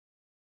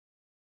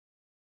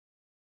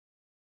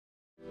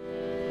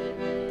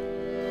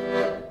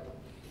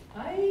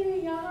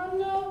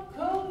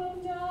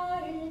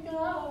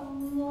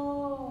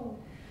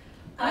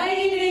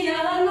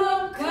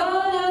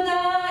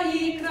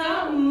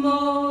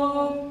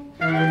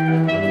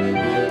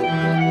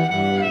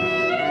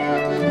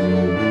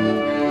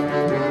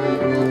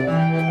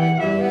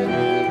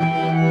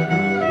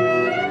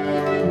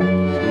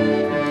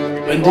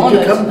And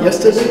did you come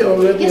yesterday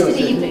already?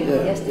 Yesterday evening.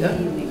 Yeah. Yesterday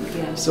evening.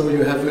 Yeah. So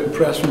you have an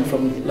impression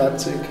from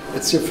Leipzig.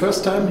 It's your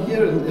first time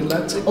here in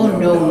Leipzig? Oh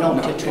no,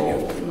 not at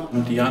all.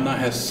 No. Diana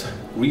has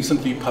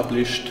recently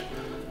published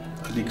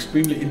an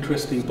extremely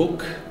interesting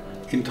book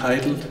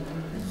entitled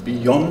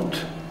Beyond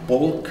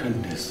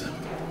Balkanism.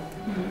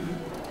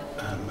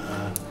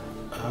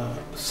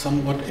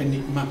 Somewhat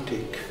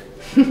enigmatic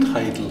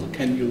title.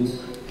 Can you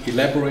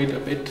elaborate a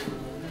bit?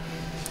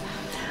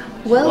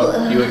 Well,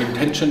 what your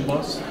intention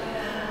was?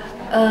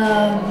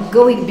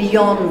 Going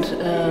beyond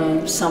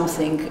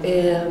something.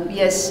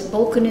 Yes,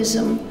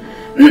 Balkanism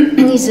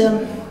is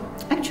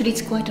actually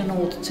it's quite an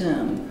old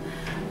term.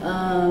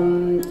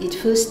 It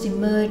first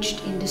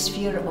emerged in the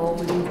sphere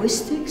of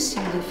linguistics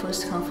in the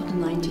first half of the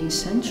 19th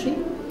century,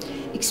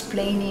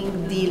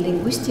 explaining the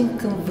linguistic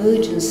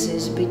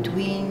convergences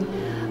between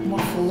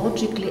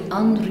morphologically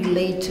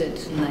unrelated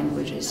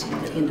languages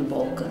in the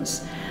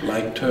Balkans.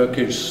 Like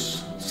Turkish,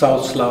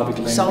 South Slavic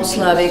languages. South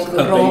Slavic,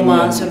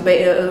 Romance,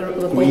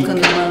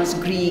 Balkan Romance,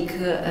 Greek,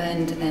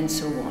 and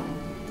so on.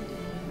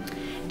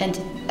 And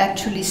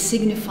actually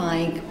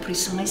signifying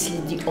precisely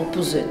the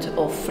opposite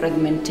of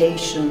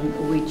fragmentation,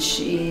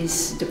 which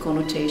is the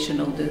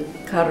connotation of the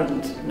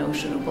current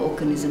notion of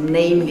Balkanism,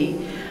 namely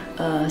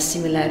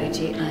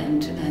similarity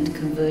and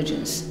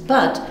convergence.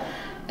 But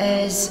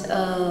as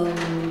a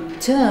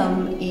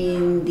term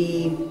in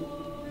the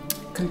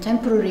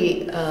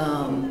contemporary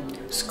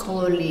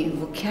scholarly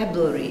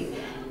vocabulary,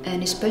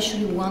 and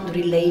especially one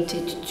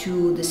related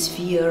to the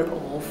sphere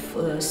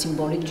of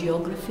symbolic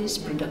geographies,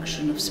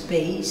 production of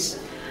space,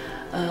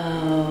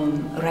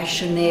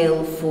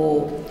 rationale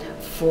for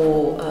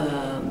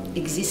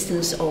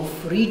existence of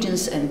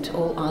regions and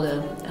all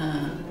other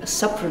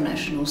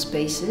supranational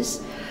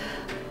spaces.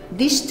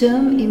 This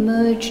term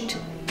emerged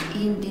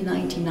in the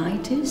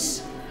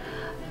 1990s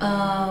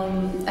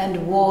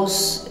and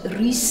was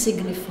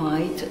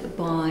resignified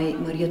by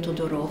Maria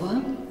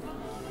Todorova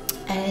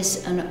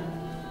as an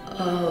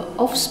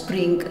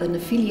offspring, an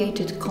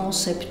affiliated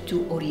concept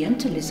to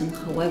Orientalism,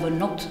 however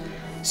not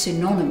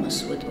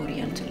synonymous with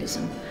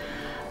Orientalism,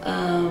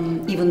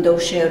 even though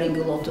sharing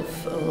a lot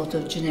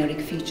of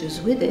generic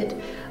features with it,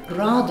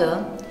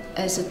 rather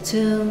as a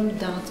term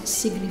that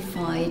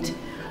signified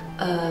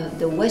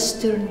the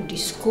Western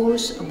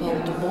discourse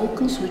about the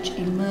Balkans, which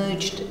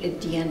emerged at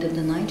the end of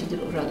the 19th,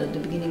 or rather at the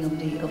beginning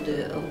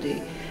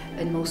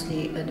and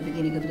mostly at the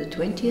beginning of the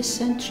 20th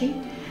century,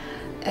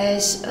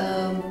 as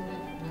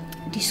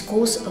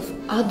discourse of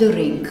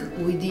othering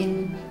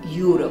within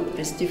Europe,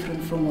 as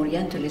different from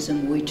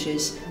Orientalism, which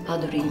is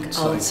othering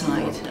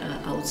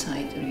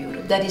outside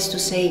Europe. That is to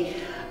say,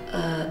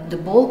 the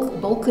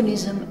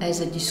Balkanism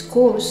as a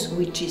discourse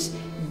which is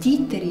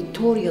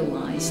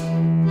deterritorialized.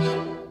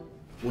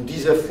 Und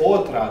dieser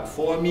Vortrag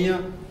vor mir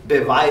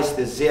beweist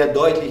es sehr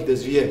deutlich,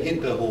 dass wir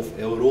Hinterhof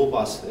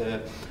Europas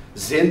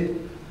sind.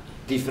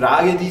 Die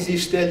Frage, die sie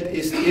stellt,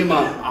 ist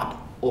immer,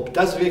 ob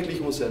das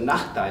wirklich unser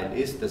Nachteil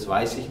ist, das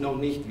weiß ich noch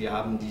nicht. Wir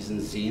haben diesen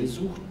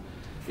Sehnsucht,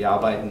 wir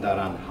arbeiten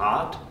daran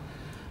hart,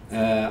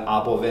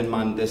 aber wenn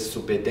man das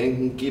zu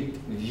bedenken gibt,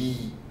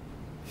 wie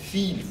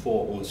viel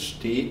vor uns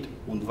steht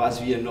und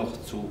was wir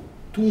noch zu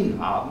tun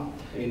haben,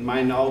 in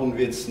meinen Augen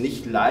wird es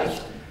nicht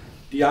leicht.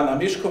 Diana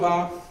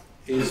Mishkova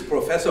is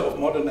Professor of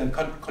Modern and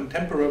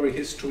Contemporary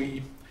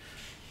History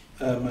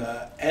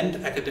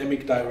and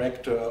Academic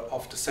Director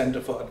of the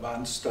Center for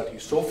Advanced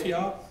Studies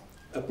Sofia,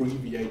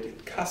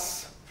 abbreviated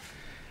CAS.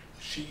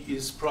 She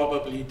is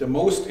probably the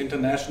most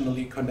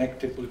internationally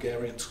connected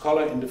Bulgarian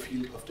scholar in the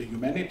field of the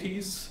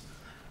humanities.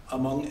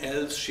 Among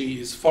else, she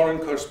is foreign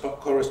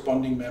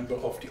corresponding member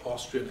of the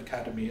Austrian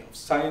Academy of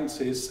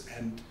Sciences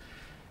and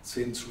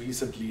since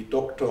recently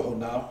Doctor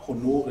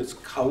Honoris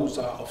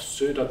Causa of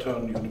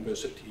Södertörn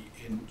University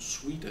in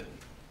Sweden.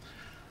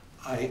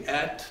 I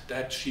add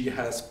that she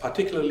has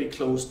particularly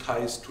close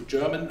ties to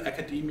German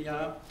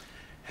academia,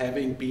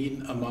 having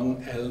been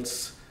among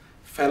else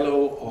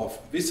Fellow of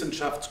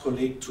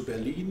Wissenschaftskolleg zu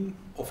Berlin,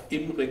 of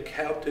Imre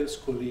Kertész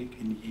Kolleg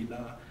in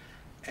Jena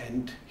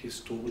and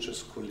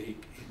Historisches Kolleg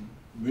in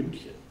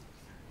München.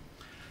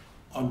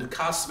 On the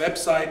CAS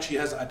website, she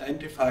has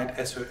identified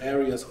as her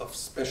areas of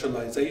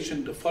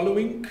specialization the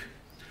following: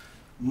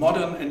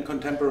 modern and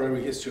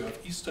contemporary history of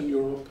Eastern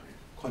Europe,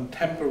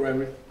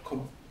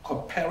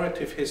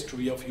 comparative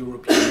history of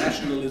European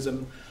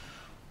nationalism,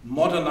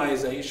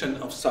 modernization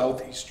of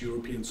Southeast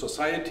European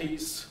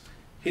societies,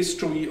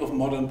 history of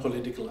modern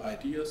political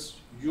ideas,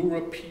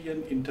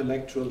 European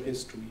intellectual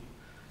history,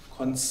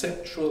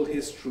 conceptual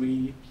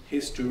history,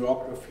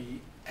 historiography,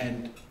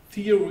 and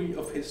theory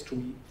of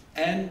history,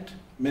 and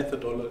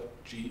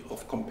methodology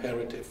of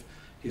comparative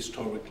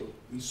historical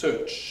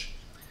research.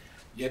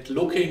 Yet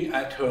looking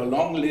at her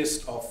long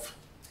list of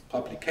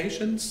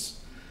publications,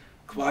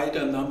 quite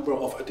a number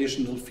of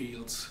additional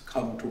fields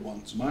come to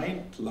one's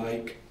mind,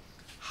 like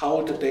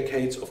how the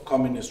decades of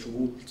communist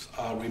rules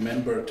are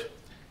remembered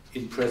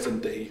in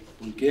present-day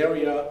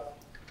Bulgaria,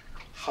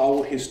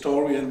 how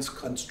historians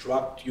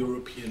construct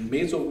European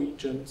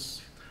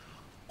mesoregions,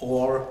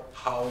 or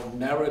how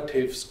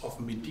narratives of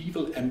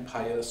medieval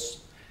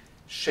empires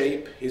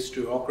shape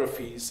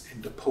historiographies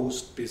in the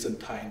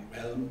post-Byzantine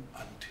realm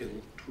until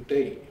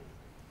today.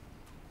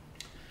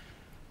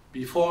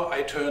 Before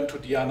I turn to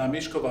Diana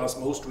Mishkova's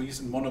most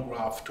recent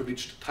monograph, to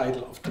which the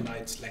title of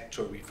tonight's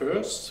lecture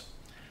refers,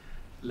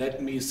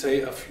 let me say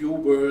a few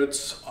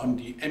words on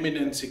the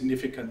eminent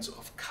significance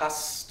of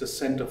CAS, the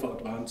Center for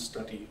Advanced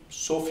Study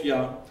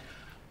Sofia,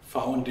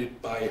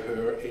 founded by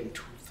her in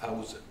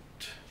 2000.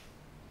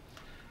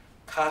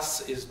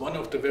 CAS is one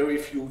of the very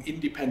few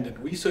independent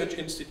research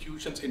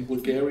institutions in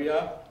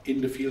Bulgaria in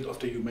the field of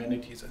the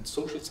humanities and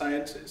social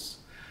sciences,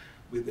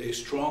 with a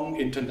strong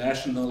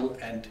international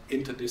and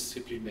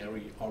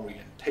interdisciplinary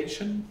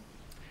orientation.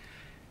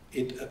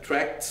 It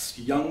attracts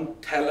young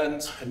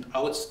talents and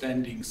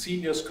outstanding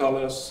senior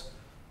scholars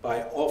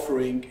by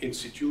offering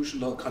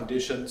institutional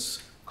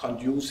conditions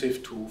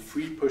conducive to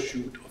free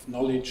pursuit of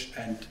knowledge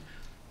and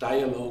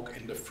dialogue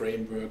in the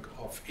framework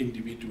of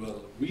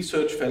individual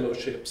research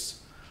fellowships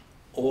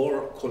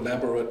or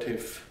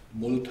collaborative,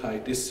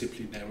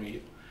 multidisciplinary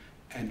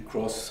and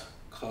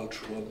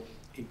cross-cultural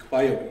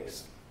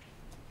inquiries.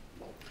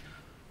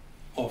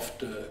 Of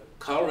the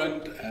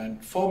current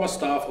and former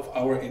staff of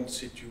our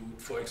institute,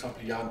 for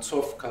example, Jan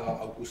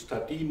Zofka,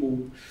 Augusta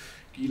Dimu,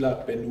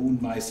 Gilad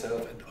Benoun,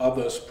 myself, and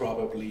others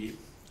probably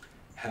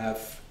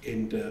have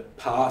in the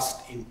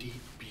past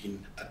indeed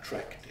been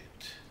attracted.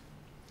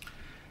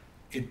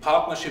 In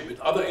partnership with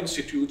other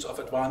institutes of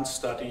advanced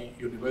study,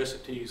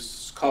 universities,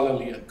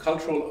 scholarly and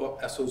cultural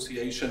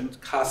associations,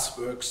 CAS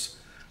works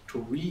to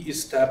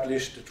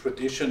re-establish the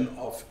tradition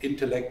of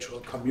intellectual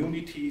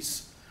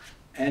communities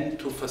and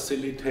to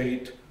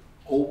facilitate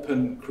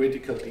open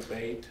critical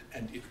debate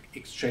and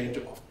exchange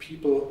of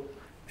people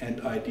and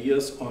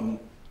ideas on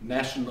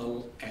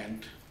national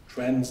and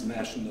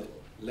transnational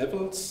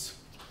levels.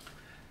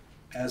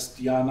 As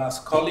Diana's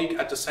colleague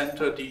at the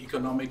center, the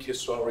economic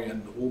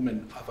historian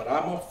Räumen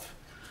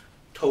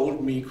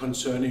told me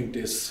concerning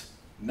this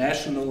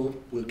national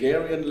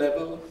Bulgarian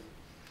level,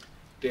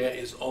 there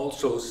is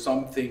also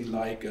something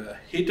like a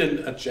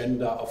hidden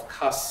agenda of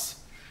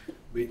CAS,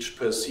 which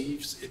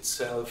perceives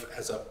itself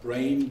as a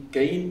brain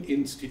gain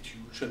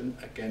institution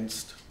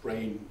against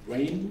brain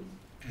drain.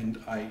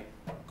 And I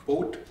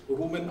quote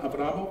Räumen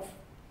Avramov,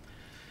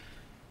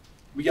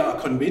 "We are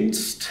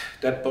convinced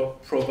that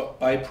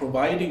by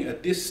providing a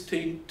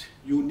distinct,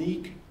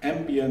 unique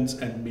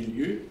ambience and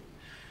milieu,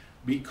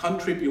 we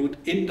contribute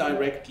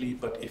indirectly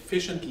but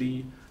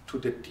efficiently to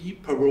the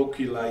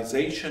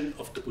deparochialization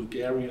of the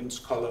Bulgarian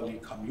scholarly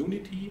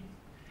community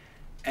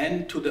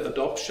and to the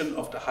adoption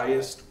of the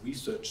highest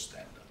research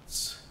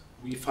standards.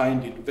 We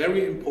find it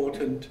very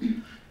important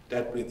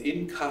that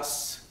within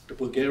CAS, the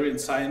Bulgarian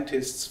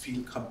scientists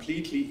feel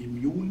completely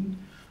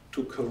immune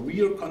to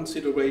career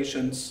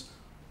considerations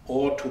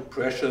or to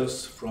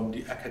pressures from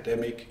the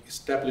academic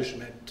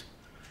establishment.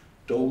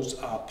 Those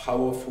are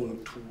powerful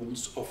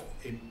tools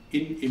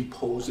in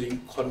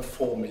imposing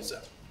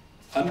conformism."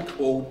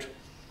 Unquote.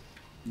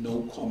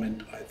 No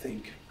comment, I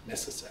think,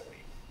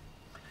 necessary.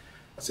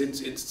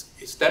 Since its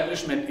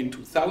establishment in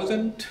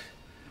 2000,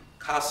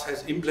 CAS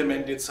has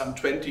implemented some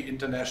 20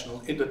 international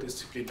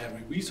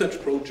interdisciplinary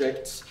research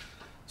projects,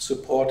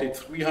 supported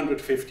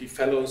 350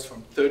 fellows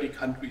from 30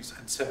 countries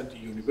and 70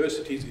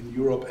 universities in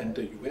Europe and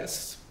the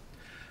US.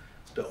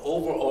 The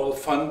overall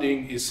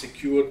funding is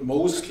secured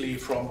mostly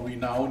from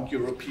renowned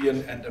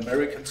European and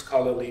American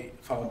scholarly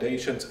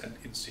foundations and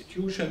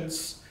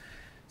institutions.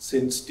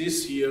 Since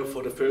this year,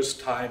 for the first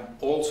time,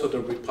 also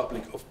the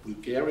Republic of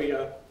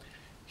Bulgaria,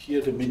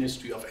 here the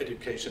Ministry of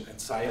Education and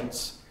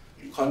Science,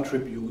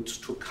 contributes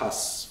to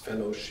CAS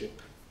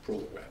fellowship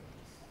program.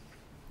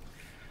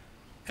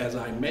 As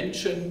I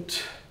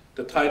mentioned,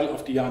 the title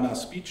of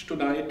Diana's speech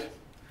tonight,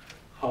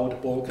 How the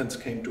Balkans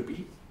Came to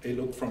Be, A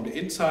Look from the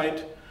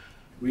Inside,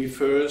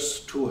 refers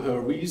to her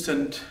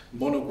recent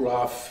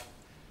monograph,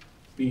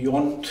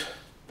 Beyond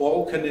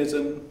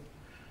Balkanism,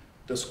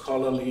 the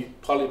Scholarly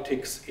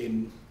Politics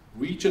in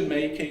Region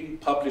Making,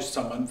 published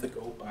some months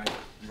ago by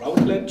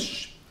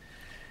Routledge.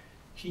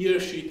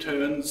 Here she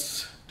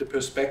turns the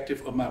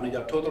perspective of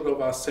Maria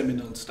Todorova's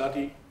seminal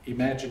study,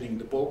 Imagining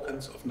the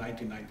Balkans of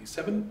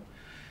 1997,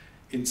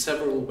 in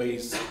several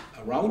ways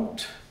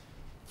around.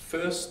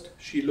 First,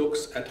 she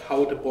looks at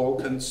how the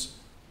Balkans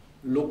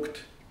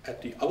looked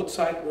at the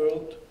outside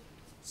world.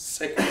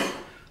 Second,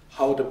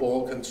 how the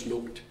Balkans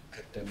looked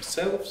at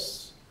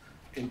themselves,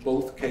 in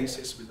both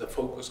cases with a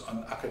focus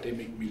on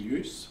academic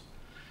milieus.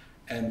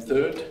 And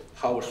third,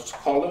 how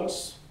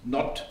scholars,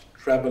 not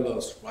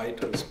travelers,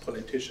 writers,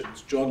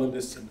 politicians,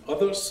 journalists, and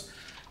others,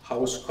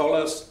 how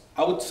scholars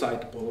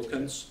outside the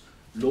Balkans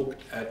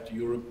looked at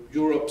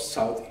Europe's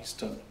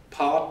southeastern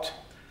part,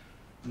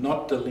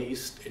 not the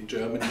least in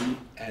Germany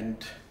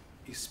and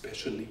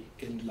especially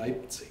in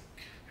Leipzig.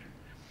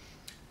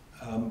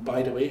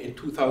 By the way, in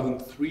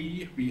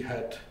 2003, we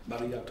had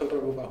Maria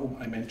Todorova, whom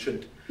I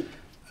mentioned,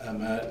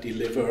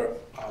 deliver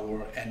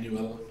our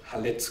annual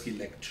Halecki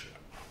lecture.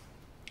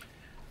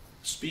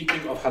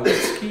 Speaking of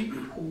Halecki,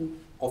 who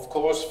of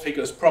course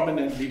figures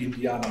prominently in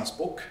Diana's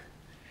book,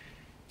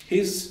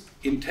 His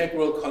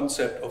integral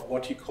concept of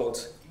what he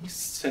calls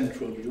East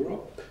Central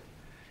Europe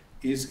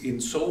is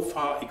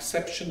insofar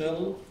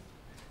exceptional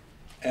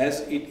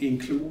as it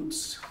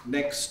includes,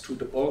 next to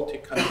the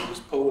Baltic countries,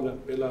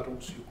 Poland,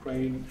 Belarus,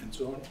 Ukraine, and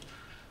so on,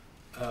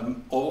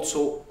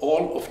 also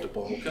all of the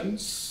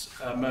Balkans,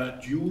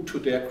 due to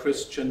their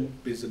Christian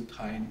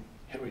Byzantine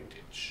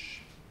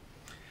heritage.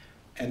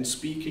 And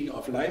speaking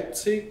of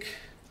Leipzig,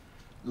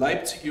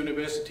 Leipzig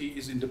University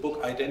is in the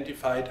book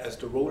identified as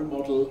the role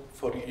model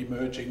for the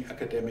emerging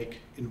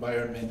academic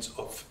environments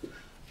of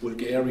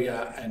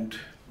Bulgaria and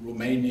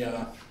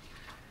Romania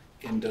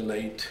in the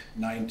late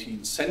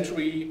 19th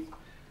century,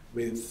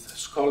 with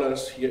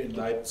scholars here in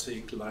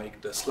Leipzig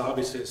like the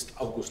Slavicist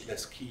August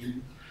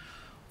Leskin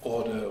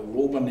or the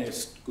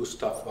Romanist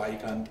Gustav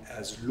Weigand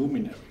as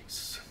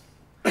luminaries.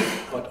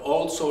 But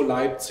also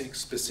Leipzig's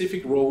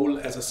specific role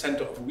as a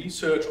center of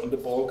research on the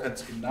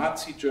Balkans in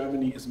Nazi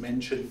Germany is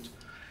mentioned,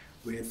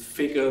 with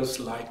figures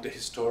like the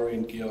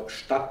historian Georg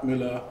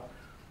Stadtmüller,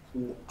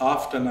 who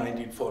after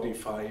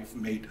 1945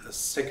 made a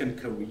second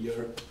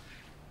career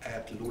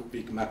at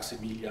Ludwig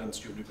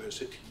Maximilians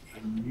University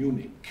in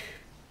Munich.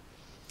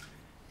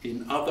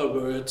 In other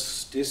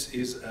words, this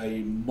is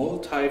a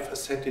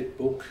multifaceted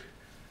book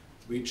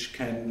which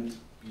can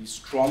be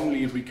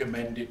strongly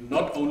recommended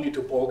not only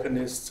to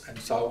Balkanists and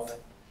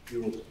Southeast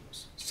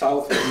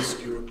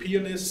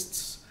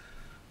Europeanists,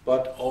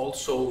 but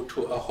also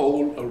to a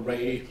whole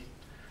array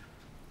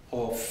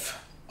of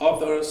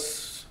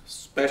others,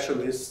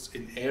 specialists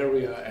in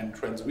area and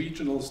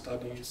transregional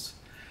studies,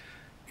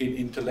 in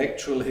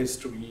intellectual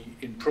history,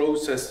 in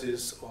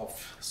processes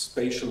of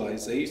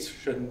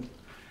spatialization,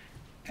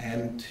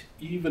 and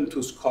even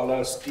to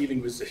scholars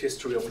dealing with the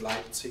history of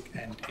Leipzig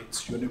and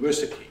its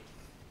university.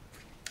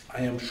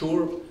 I am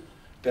sure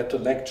that the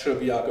lecture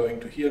we are going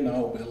to hear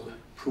now will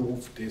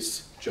prove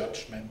this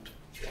judgment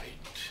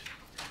right.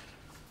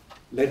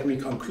 Let me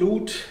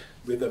conclude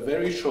with a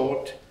very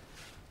short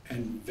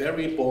and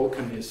very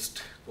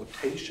Balkanist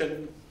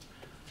quotation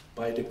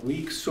by the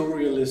Greek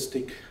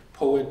surrealistic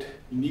poet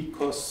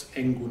Nikos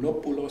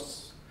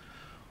Engounopoulos,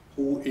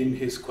 who in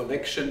his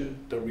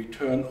collection, The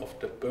Return of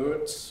the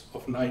Birds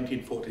of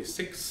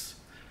 1946,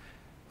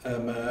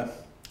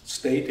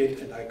 stated,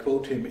 and I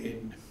quote him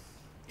in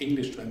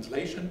English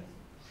translation,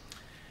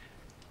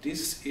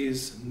 "This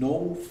is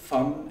no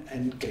fun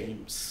and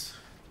games.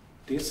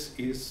 This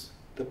is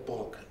the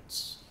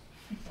Balkans."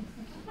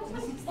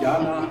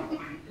 Jana,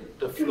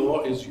 the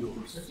floor is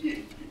yours.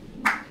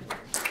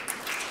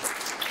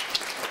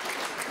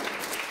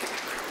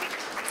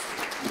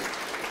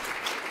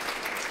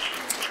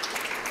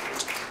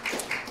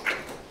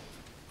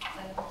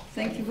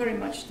 Thank you very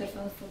much,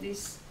 Stefan, for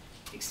this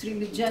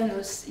extremely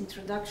generous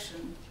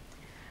introduction.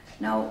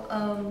 Now,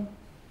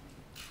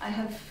 I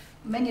have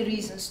many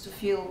reasons to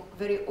feel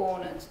very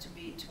honored to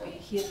be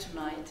here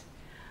tonight.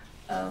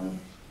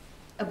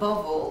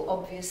 Above all,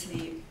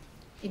 obviously,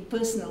 in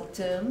personal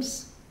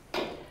terms,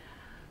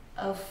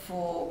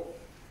 for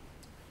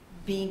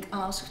being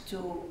asked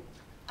to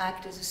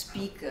act as a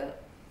speaker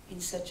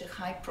in such a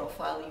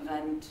high-profile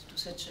event to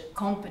such a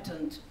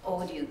competent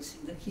audience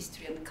in the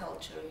history and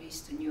culture of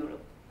Eastern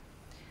Europe.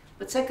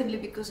 But secondly,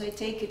 because I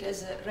take it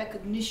as a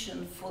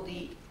recognition for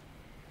the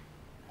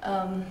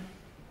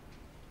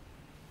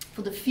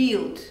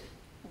field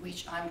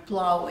which I'm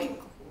plowing,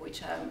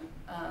 which I'm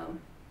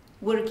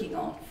working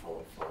on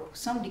for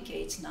some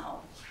decades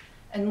now,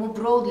 and more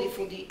broadly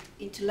for the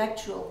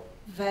intellectual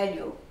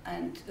value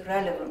and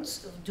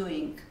relevance of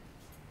doing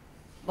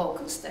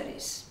Balkan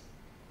studies.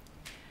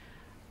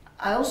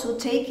 I also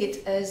take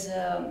it as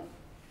a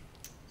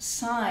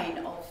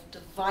sign of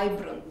the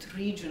vibrant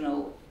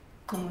regional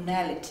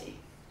communality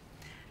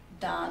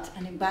that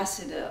an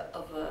ambassador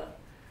of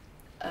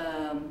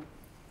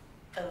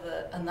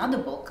another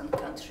Balkan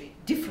country,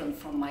 different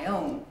from my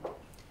own,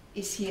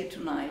 is here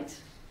tonight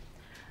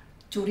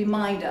to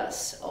remind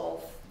us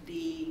of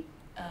the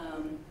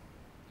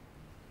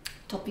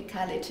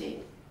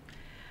topicality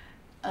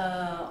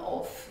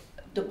of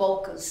the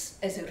Balkans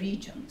as a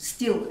region,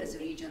 still as a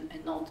region,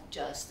 and not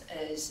just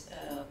as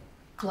a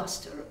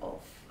cluster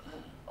of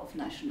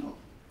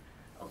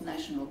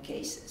national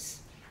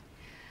cases.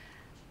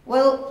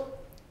 Well,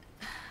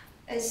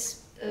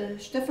 as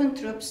Stefan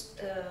Troebst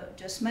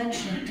just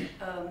mentioned,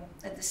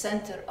 at the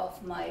center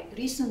of my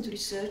recent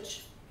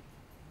research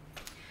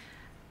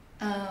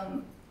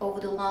over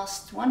the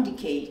last one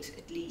decade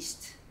at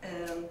least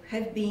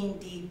have been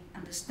the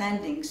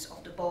understandings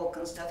of the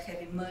Balkans that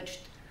have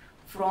emerged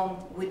from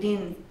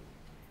within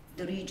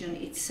the region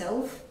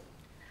itself,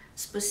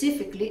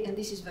 specifically, and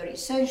this is very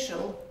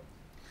essential,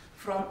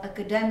 from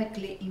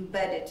academically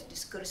embedded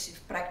discursive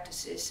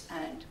practices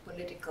and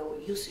political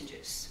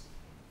usages.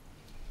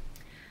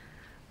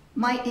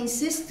 My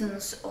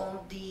insistence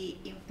on the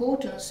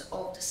importance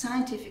of the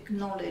scientific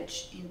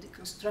knowledge in the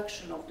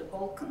construction of the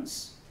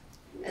Balkans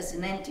as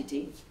an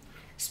entity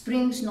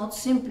springs not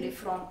simply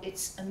from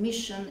its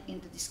omission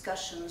in the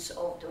discussions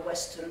of the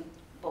Western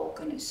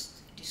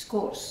Balkanist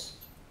discourse.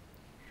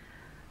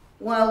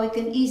 While we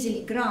can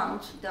easily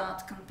grant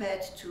that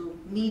compared to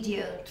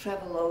media,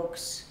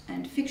 travelogues,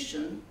 and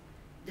fiction,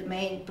 the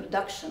main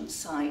production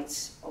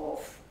sites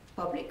of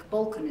public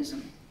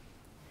Balkanism,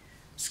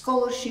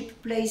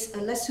 scholarship plays a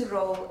lesser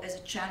role as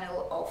a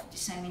channel of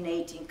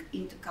disseminating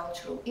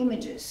intercultural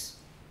images,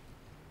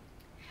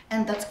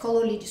 and that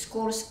scholarly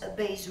discourse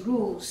obeys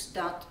rules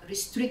that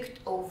restrict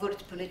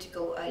overt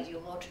political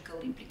ideological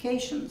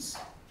implications.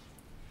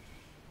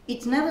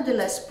 It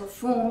nevertheless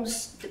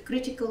performs the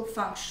critical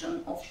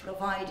function of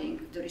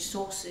providing the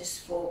resources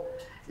for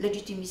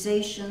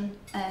legitimization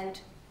and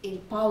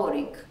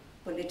empowering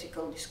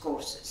political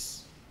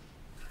discourses.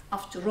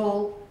 After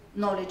all,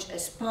 knowledge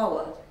as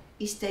power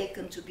is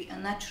taken to be a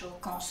natural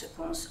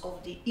consequence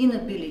of the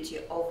inability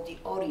of the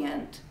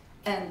Orient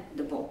and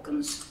the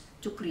Balkans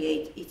to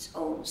create its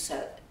own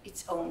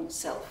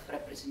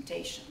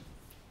self-representation.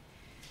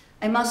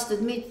 I must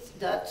admit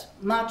that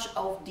much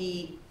of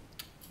the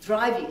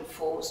driving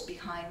force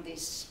behind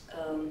this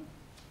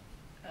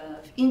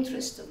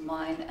interest of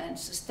mine and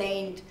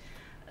sustained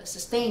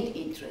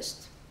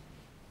interest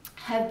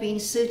have been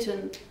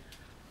certain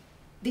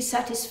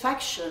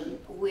dissatisfaction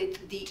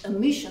with the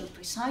omission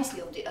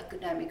precisely of the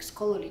academic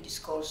scholarly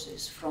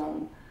discourses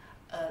from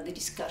the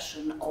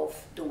discussion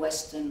of the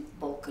Western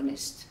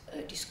Balkanist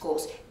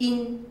discourse,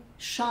 in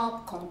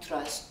sharp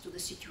contrast to the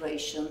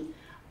situation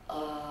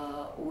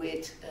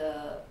with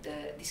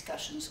the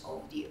discussions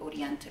of the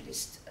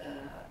Orientalist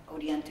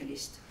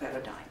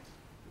paradigm.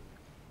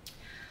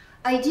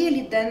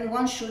 Ideally, then,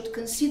 one should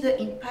consider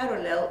in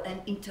parallel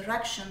and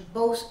interaction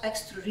both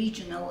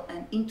extra-regional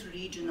and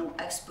inter-regional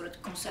expert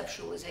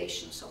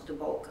conceptualizations of the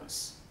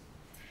Balkans.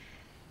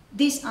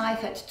 This I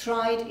had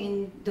tried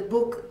in the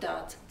book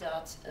that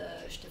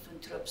Stefan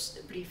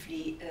Troebst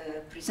briefly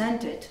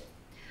presented.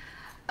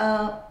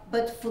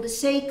 But for the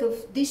sake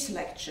of this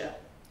lecture,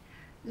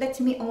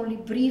 let me only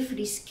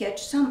briefly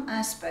sketch some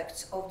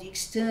aspects of the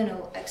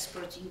external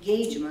expert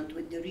engagement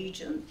with the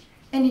region,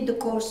 and in the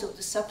course of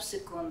the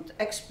subsequent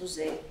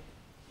exposé,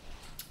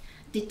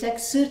 detect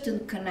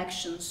certain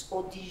connections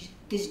or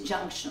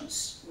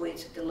disjunctions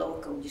with the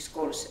local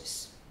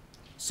discourses,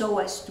 so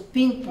as to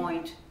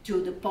pinpoint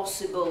to the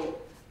possible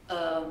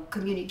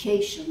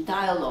communication,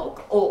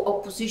 dialogue, or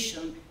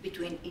opposition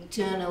between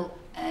internal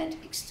and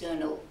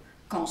external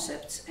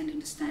concepts and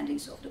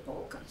understandings of the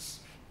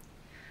Balkans.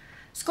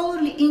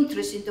 Scholarly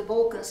interest in the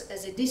Balkans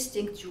as a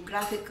distinct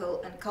geographical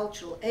and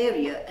cultural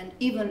area, and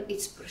even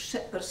its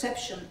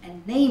perception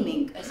and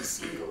naming as a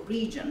single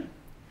region,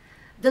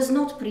 does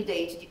not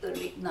predate the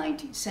early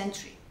 19th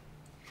century.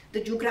 The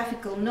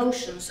geographical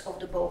notions of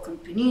the Balkan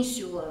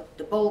Peninsula,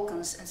 the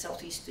Balkans, and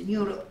Southeastern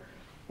Europe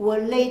were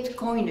late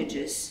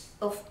coinages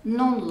of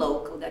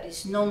non-local, that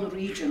is,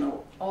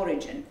 non-regional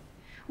origin,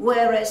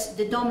 whereas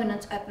the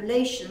dominant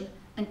appellation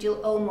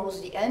until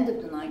almost the end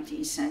of the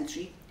 19th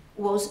century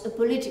was a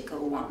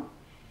political one,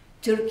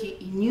 Turkey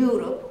in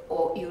Europe,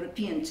 or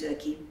European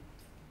Turkey,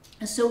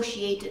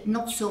 associated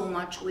not so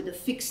much with a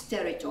fixed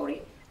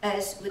territory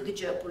as with the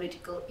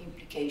geopolitical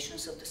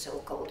implications of the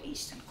so-called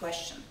Eastern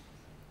question.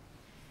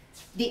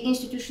 The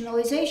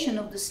institutionalization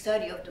of the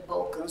study of the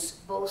Balkans,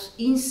 both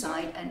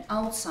inside and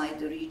outside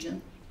the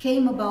region,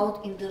 came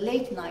about in the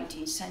late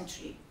 19th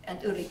century and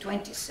early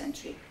 20th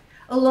century,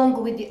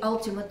 along with the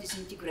ultimate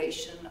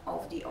disintegration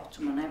of the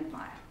Ottoman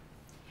Empire.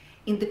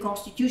 In the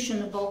constitution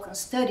of Balkan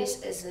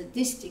studies as a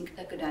distinct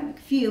academic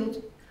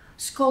field,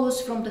 scholars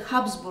from the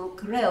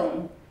Habsburg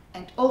realm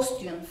and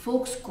Austrian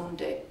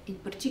Volkskunde in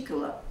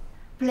particular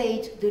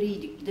played the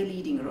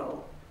leading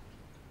role.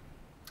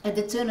 At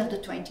the turn of the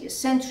 20th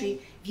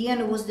century,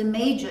 Vienna was the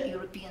major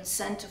European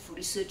center for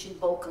research in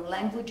Balkan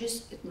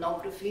languages,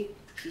 ethnography,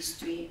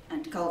 history,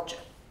 and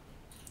culture.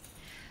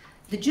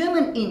 The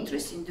German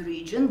interest in the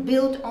region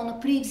built on a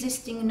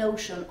pre-existing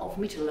notion of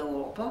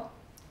Mitteleuropa,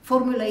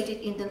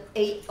 formulated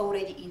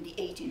already in the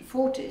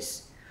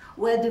 1840s,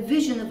 where the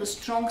vision of a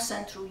strong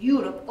Central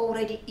Europe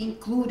already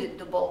included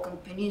the Balkan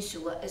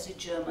Peninsula as a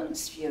German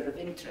sphere of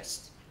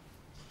interest.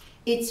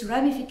 Its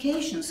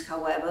ramifications,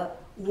 however,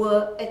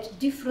 were at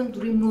different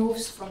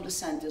removes from the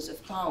centers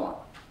of power.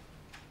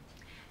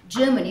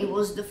 Germany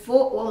was at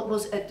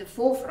the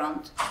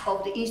forefront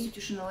of the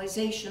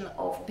institutionalization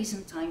of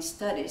Byzantine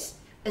studies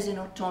as an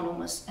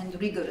autonomous and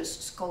rigorous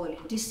scholarly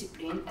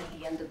discipline at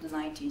the end of the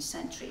 19th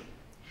century,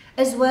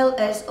 as well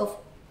as of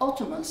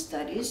Ottoman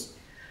studies,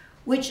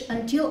 which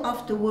until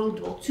after World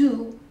War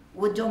II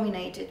were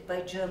dominated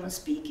by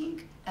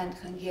German-speaking and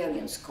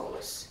Hungarian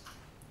scholars.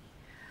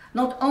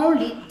 Not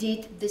only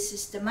did the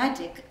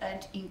systematic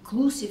and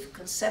inclusive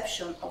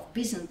conception of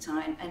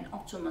Byzantine and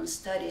Ottoman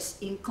studies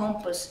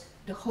encompass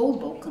the whole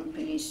Balkan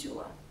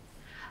Peninsula,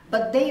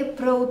 but they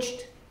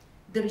approached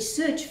the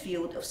research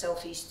field of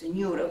Southeastern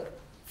Europe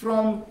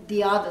from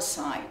the other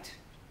side,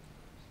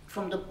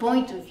 from the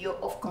point of view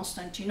of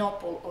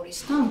Constantinople or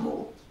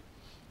Istanbul,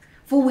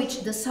 for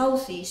which the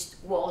southeast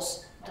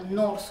was the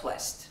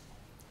northwest.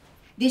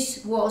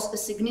 This was a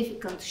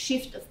significant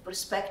shift of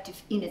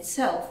perspective in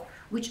itself,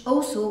 which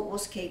also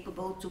was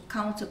capable to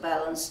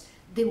counterbalance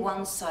the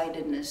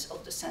one-sidedness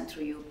of the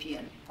Central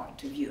European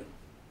point of view.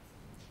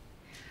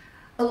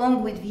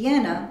 Along with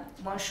Vienna,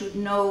 one should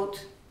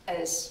note,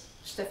 as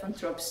Stefan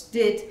Troebst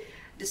did,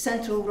 the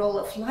central role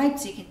of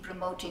Leipzig in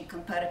promoting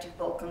comparative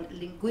Balkan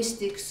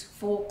linguistics,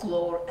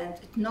 folklore, and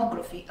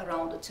ethnography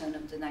around the turn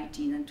of the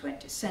 19th and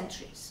 20th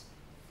centuries.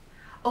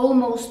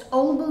 Almost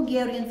all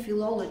Bulgarian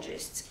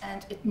philologists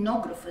and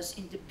ethnographers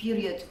in the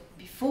period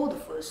before the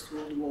First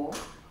World War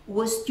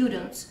were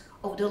students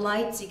of the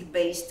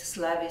Leipzig-based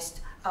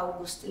Slavist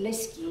August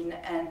Leskin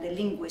and the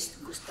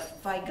linguist Gustav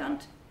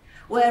Weigand,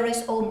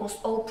 whereas almost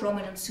all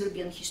prominent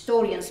Serbian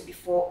historians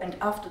before and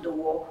after the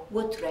war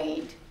were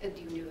trained at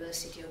the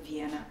University of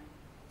Vienna.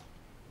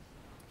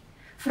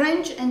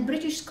 French and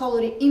British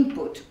scholarly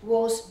input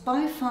was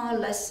by far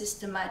less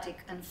systematic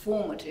and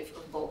formative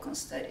of Balkan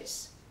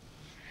studies.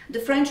 The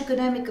French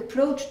academic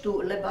approach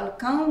to Les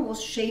Balkans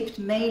was shaped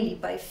mainly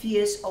by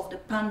fears of the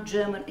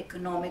pan-German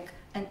economic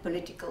and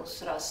political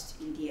thrust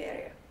in the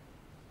area.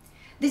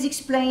 This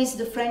explains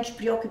the French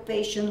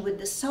preoccupation with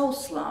the South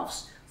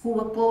Slavs, who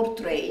were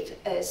portrayed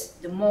as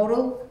the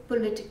moral,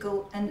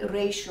 political, and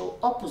racial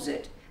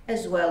opposite,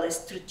 as well as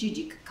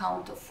strategic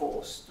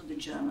counterforce to the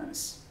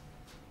Germans.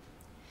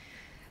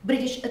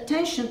 British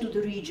attention to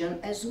the region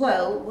as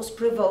well was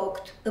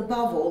provoked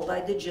above all by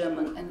the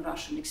German and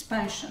Russian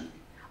expansion,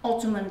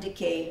 Ottoman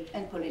decay,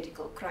 and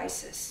political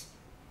crisis.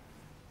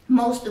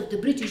 Most of the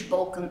British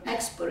Balkan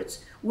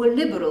experts were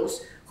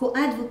liberals who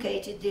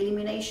advocated the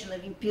elimination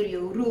of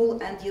imperial rule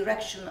and the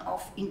erection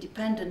of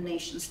independent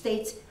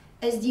nation-states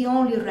as the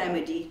only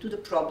remedy to the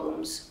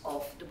problems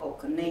of the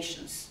Balkan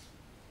nations.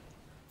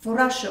 For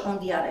Russia, on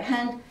the other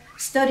hand,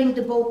 studying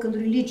the Balkan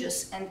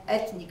religious and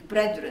ethnic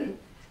brethren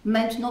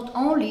meant not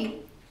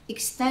only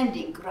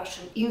extending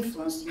Russian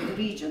influence in the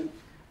region,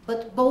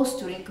 but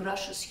bolstering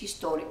Russia's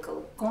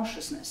historical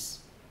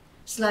consciousness,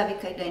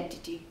 Slavic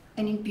identity,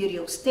 and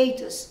imperial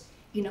status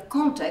in a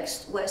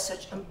context where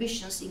such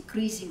ambitions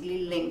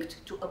increasingly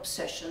linked to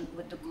obsession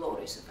with the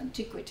glories of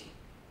antiquity.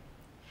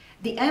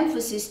 The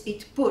emphasis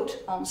it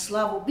put on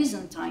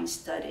Slavo-Byzantine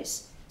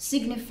studies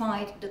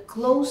signified the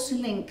close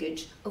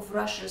linkage of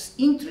Russia's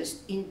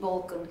interest in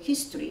Balkan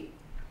history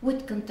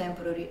with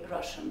contemporary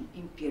Russian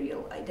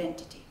imperial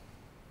identity.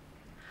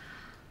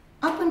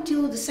 Up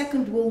until the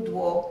Second World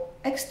War,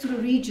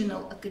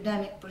 extra-regional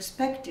academic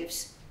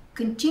perspectives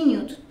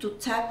continued to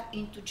tap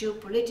into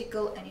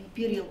geopolitical and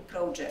imperial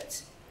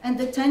projects, and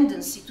the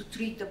tendency to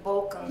treat the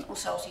Balkan or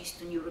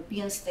Southeastern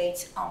European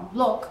states en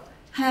bloc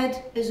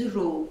had, as a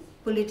rule,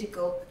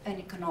 political and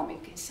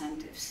economic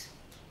incentives.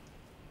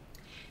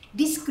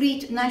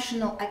 Discrete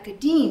national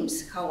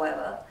academes,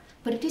 however,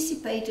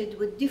 participated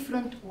with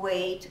different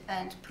weight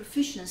and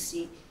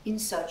proficiency in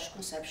such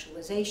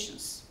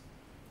conceptualizations.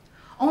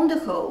 On the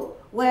whole,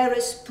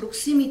 whereas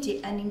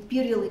proximity and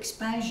imperial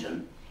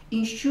expansion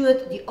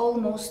ensured the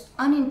almost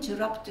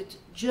uninterrupted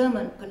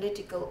German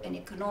political and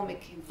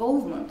economic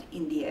involvement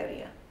in the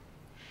area,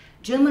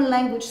 German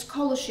language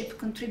scholarship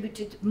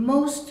contributed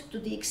most to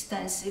the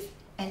extensive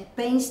and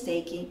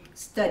painstaking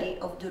study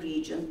of the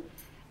region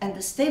and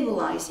the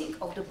stabilizing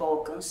of the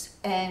Balkans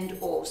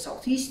and/or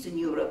Southeastern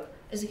Europe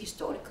as a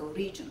historical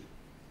region.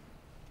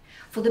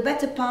 For the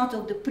better part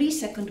of the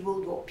pre-Second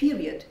World War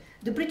period,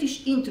 the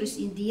British interest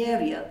in the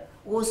area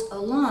was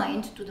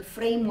aligned to the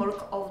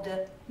framework of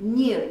the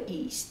Near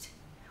East,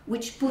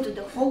 which put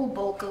the whole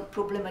Balkan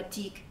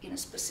problematique in a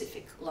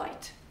specific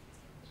light.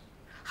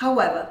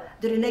 However,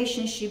 the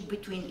relationship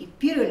between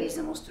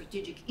imperialism or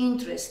strategic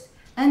interest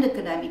and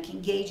academic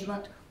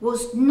engagement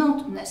was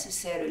not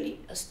necessarily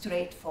a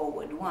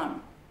straightforward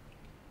one.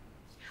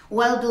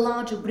 While the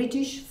larger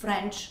British,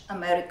 French,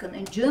 American,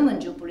 and German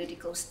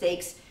geopolitical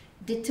stakes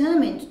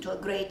determined to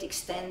a great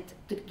extent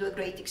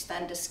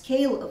the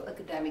scale of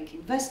academic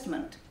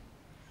investment,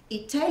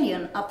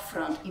 Italian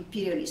upfront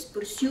imperialist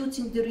pursuits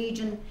in the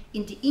region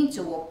in the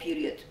interwar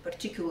period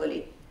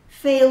particularly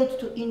failed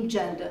to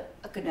engender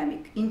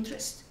academic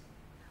interest,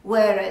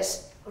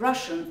 whereas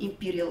Russian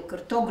imperial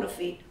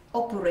cartography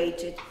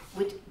operated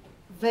with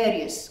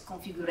various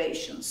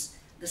configurations,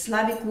 the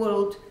Slavic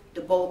world,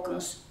 the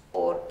Balkans,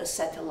 or a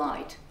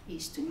satellite,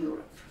 Eastern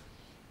Europe.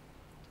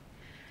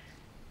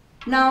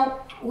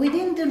 Now,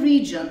 within the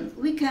region,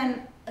 we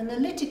can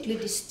analytically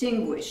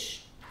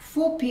distinguish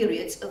 4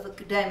 periods of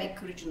academic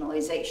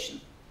regionalization.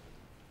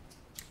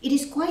 It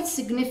is quite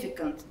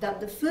significant that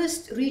the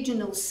first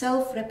regional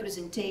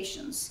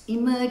self-representations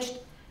emerged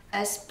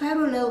as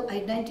parallel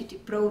identity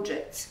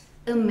projects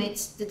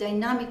amidst the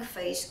dynamic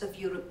phase of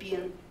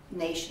European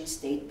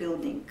nation-state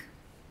building.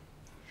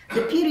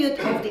 The period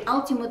of the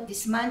ultimate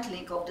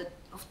dismantling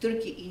of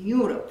Turkey in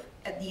Europe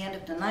at the end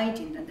of the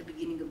 19th and the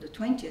beginning of the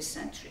 20th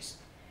centuries,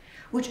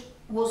 which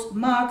was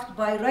marked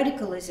by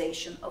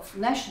radicalization of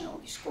national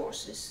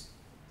discourses,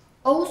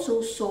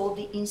 also saw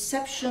the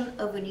inception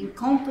of an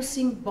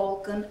encompassing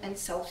Balkan and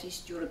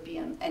Southeast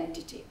European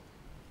entity.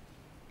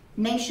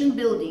 Nation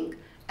building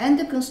and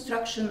the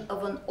construction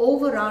of an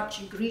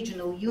overarching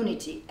regional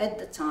unity at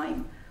the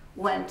time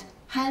went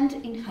hand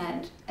in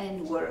hand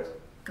and were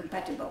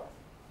compatible.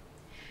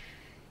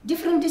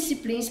 Different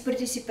disciplines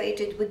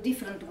participated with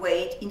different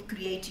weight in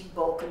creating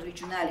Balkan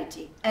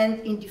regionality and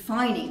in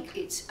defining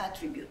its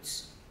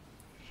attributes.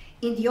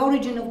 In the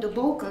origin of the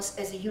Balkans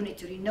as a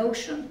unitary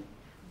notion,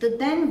 the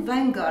then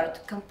vanguard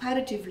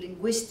comparative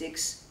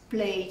linguistics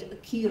played a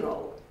key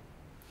role.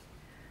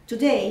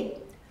 Today,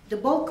 the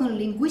Balkan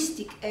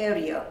linguistic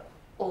area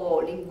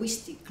or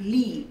linguistic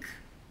league,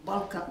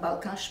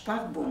 Balkan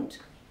Sprachbund,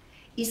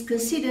 is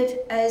considered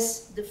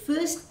as the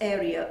first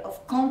area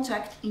of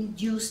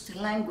contact-induced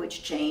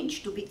language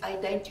change to be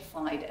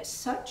identified as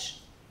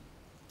such,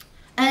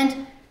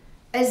 and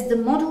as the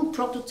model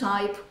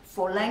prototype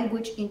for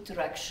language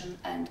interaction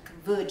and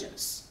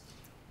convergence.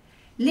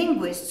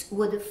 Linguists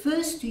were the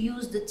first to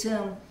use the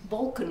term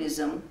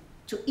Balkanism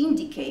to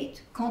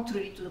indicate,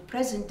 contrary to the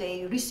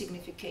present-day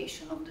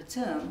resignification of the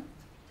term,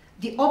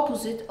 the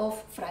opposite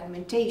of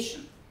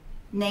fragmentation,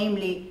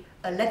 namely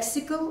a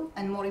lexical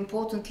and, more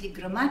importantly,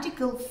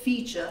 grammatical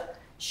feature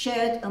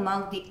shared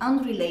among the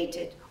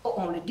unrelated or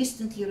only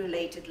distantly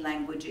related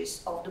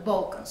languages of the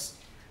Balkans: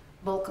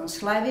 Balkan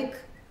Slavic,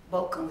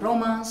 Balkan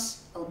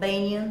Romance,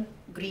 Albanian,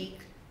 Greek,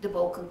 the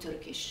Balkan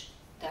Turkish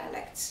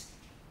dialects.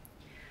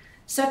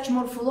 Such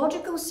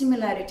morphological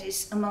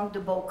similarities among the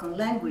Balkan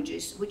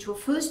languages, which were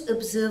first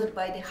observed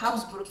by the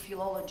Habsburg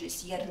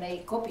philologists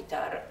Jernej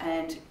Kopitar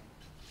and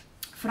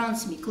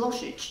Franz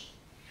Miklosic,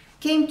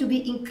 came to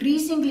be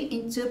increasingly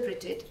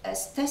interpreted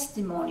as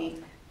testimony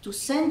to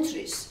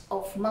centuries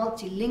of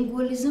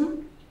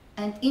multilingualism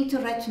and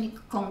interethnic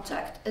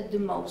contact at the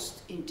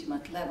most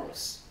intimate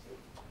levels.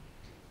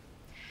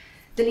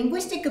 The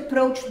linguistic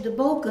approach to the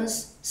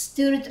Balkans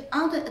stirred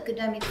other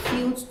academic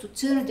fields to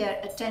turn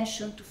their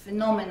attention to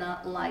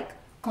phenomena like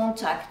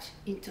contact,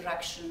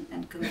 interaction,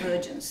 and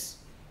convergence.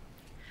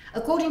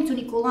 According to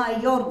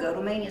Nicolae Iorga,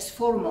 Romania's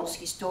foremost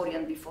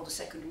historian before the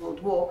Second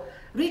World War,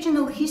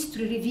 regional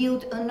history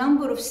revealed a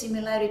number of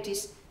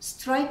similarities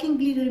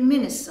strikingly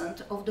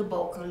reminiscent of the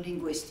Balkan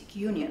linguistic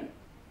union.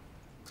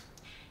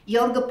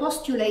 Iorga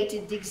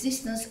postulated the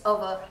existence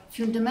of a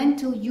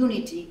fundamental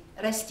unity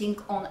resting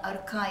on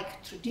archaic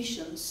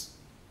traditions,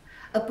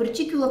 a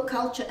particular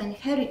culture and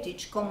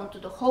heritage common to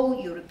the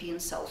whole European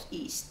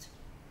Southeast.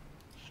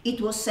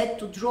 It was said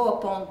to draw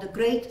upon the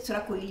great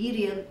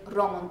Thraco-Illyrian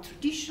Roman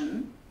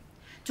tradition,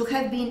 to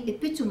have been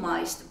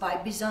epitomized by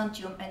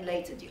Byzantium and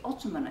later the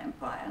Ottoman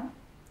Empire,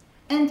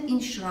 and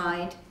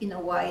enshrined in a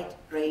wide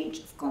range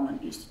of common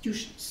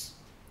institutions.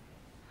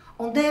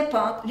 On their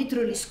part,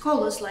 literary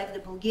scholars like the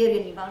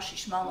Bulgarian Ivan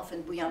Shishmanov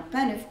and Bujan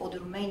Penev or the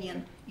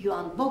Romanian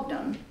Ioan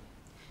Bogdan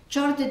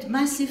charted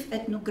massive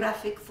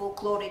ethnographic,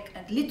 folkloric,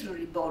 and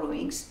literary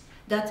borrowings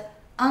that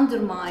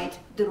undermined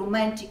the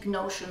romantic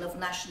notion of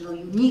national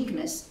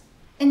uniqueness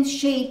and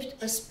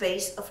shaped a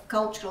space of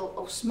cultural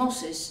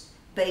osmosis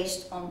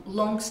based on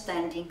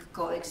long-standing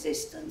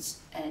coexistence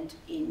and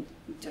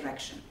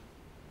interaction.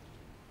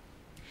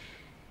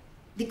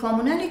 The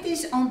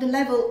commonalities on the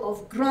level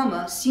of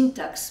grammar,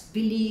 syntax,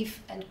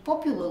 belief, and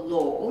popular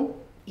law,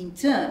 in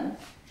turn,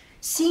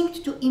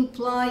 seemed to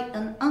imply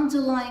an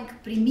underlying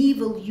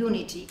primeval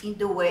unity in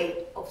the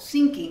way of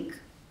thinking,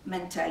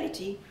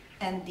 mentality,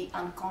 and the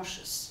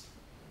unconscious.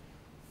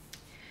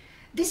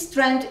 This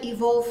trend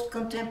evolved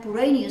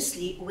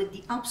contemporaneously with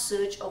the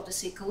upsurge of the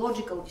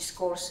psychological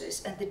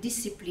discourses and the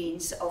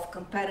disciplines of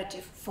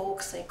comparative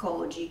folk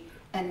psychology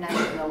and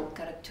national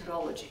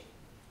characterology.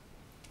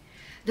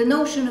 The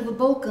notion of a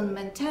Balkan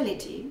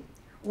mentality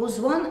was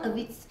one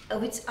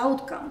of its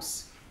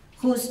outcomes,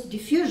 whose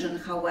diffusion,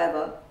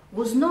 however,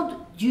 was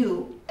not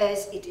due,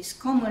 as it is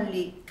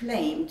commonly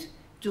claimed,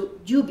 to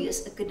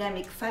dubious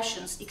academic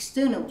fashions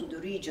external to the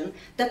region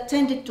that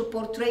tended to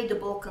portray the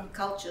Balkan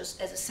cultures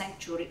as a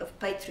sanctuary of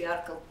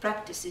patriarchal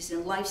practices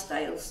and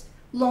lifestyles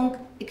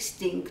long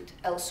extinct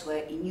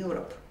elsewhere in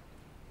Europe.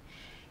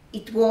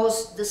 It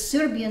was the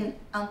Serbian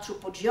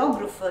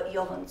anthropogeographer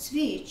Jovan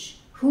Cvijic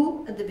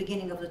who, at the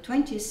beginning of the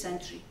 20th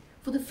century,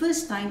 for the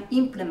first time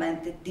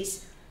implemented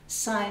this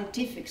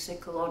scientific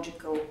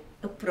psychological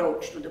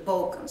approach to the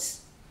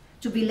Balkans,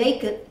 to be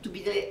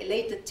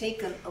later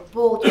taken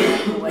aboard,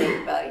 by the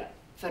way, by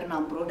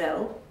Fernand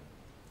Braudel,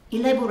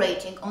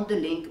 elaborating on the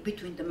link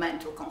between the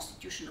mental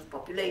constitution of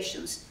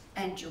populations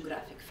and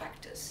geographic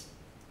factors.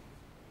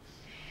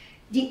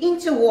 The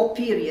interwar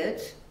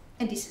period,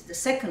 and this is the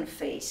second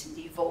phase in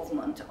the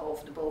evolvement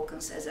of the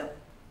Balkans as a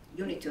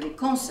unitary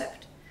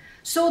concept,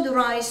 saw the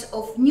rise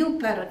of new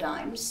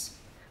paradigms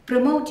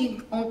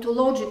promoting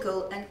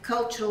ontological and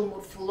cultural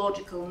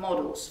morphological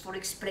models for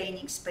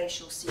explaining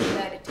spatial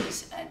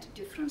similarities and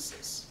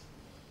differences.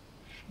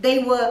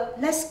 They were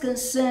less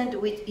concerned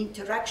with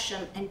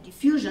interaction and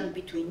diffusion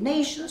between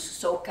nations,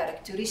 so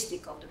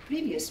characteristic of the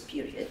previous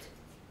period,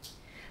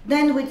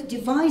 than with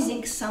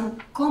devising some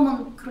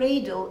common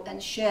cradle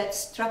and shared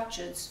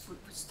structures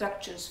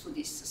for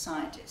these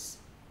societies.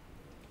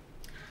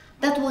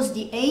 That was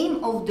the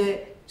aim of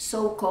the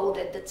so-called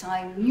at the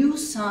time new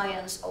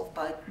science of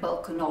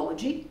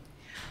Balkanology,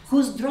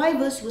 whose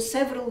drivers were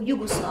several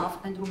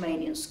Yugoslav and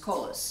Romanian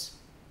scholars.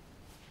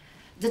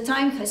 The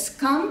time has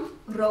come,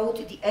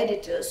 wrote the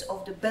editors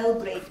of the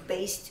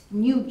Belgrade-based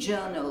new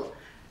journal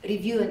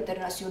Revue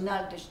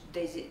Internationale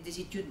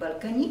des Études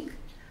Balkaniques,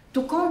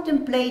 to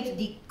contemplate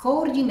the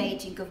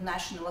coordinating of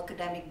national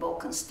academic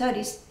Balkan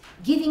studies,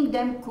 giving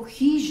them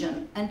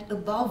cohesion and,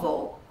 above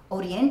all,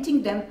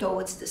 orienting them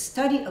towards the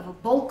study of a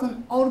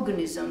Balkan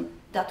organism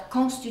that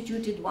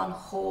constituted one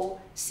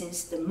whole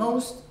since the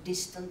most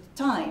distant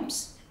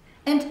times,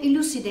 and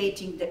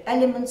elucidating the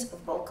elements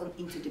of Balkan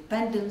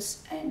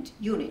interdependence and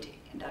unity.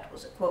 And that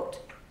was a quote.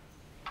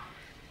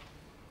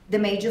 The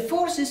major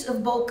forces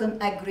of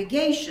Balkan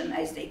aggregation,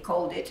 as they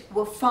called it,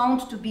 were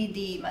found to be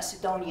the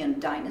Macedonian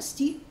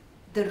dynasty,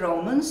 the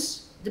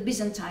Romans, the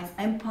Byzantine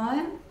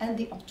Empire, and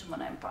the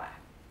Ottoman Empire.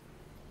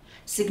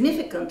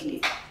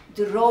 Significantly,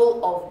 the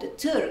role of the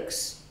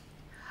Turks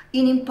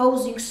in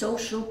imposing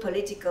social,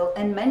 political,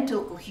 and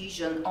mental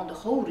cohesion on the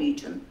whole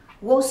region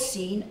was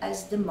seen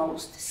as the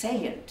most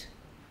salient.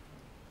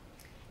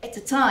 At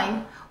a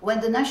time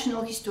when the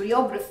national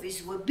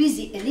historiographies were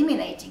busy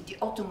eliminating the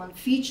Ottoman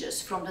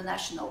features from the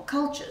national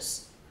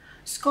cultures,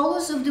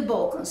 scholars of the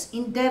Balkans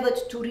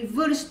endeavored to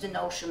reverse the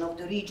notion of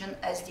the region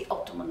as the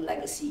Ottoman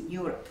legacy in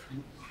Europe.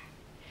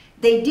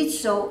 They did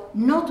so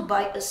not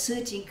by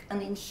asserting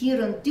an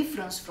inherent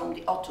difference from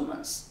the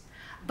Ottomans,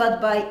 but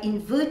by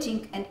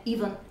inverting and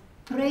even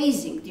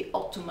praising the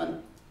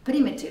Ottoman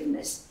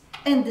primitiveness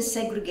and the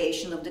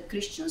segregation of the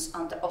Christians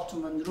under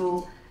Ottoman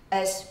rule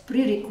as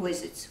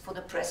prerequisites for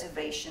the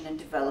preservation and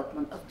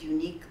development of the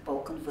unique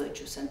Balkan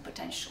virtues and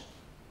potential.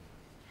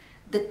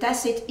 The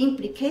tacit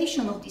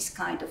implication of this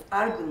kind of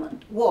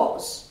argument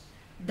was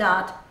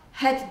that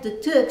had the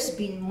Turks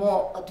been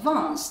more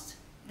advanced,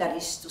 that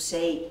is to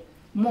say,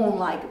 more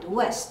like the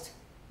West,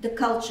 the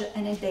culture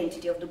and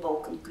identity of the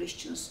Balkan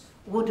Christians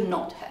would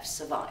not have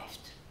survived.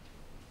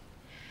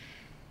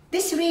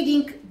 This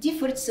reading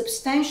differed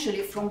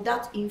substantially from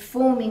that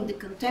informing the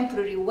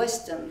contemporary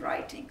Western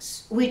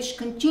writings, which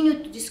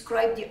continued to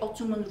describe the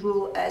Ottoman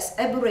rule as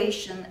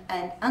aberration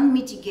and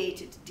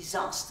unmitigated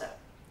disaster,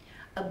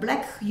 a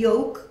black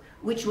yoke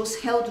which was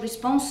held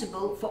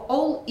responsible for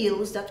all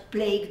ills that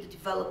plagued the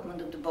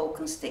development of the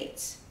Balkan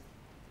states.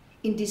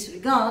 In this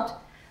regard,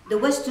 the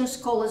Western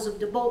scholars of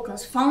the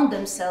Balkans found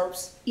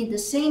themselves in the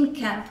same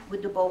camp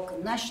with the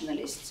Balkan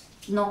nationalists,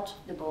 not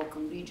the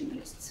Balkan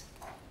regionalists.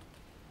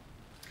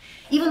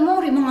 Even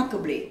more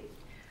remarkably,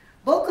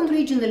 Balkan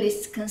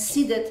regionalists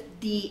considered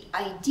the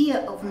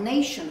idea of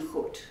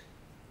nationhood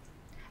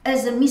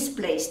as a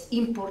misplaced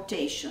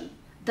importation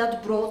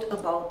that brought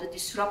about the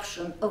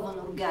disruption of an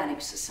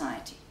organic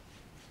society.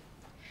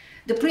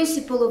 The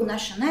principle of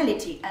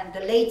nationality and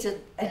later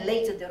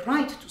the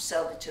right to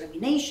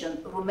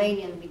self-determination,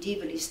 Romanian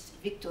medievalist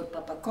Victor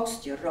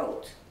Papakostia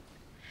wrote,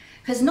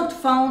 has not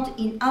found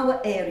in our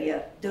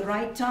area the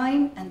right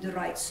time and the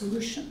right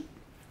solution.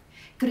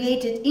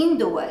 Created in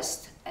the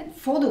West and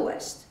for the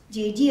West,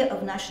 the idea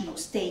of national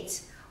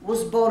states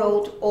was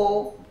borrowed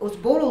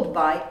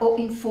by or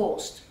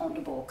enforced on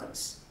the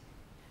Balkans.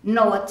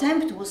 No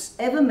attempt was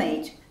ever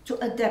made to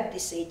adapt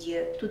this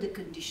idea to the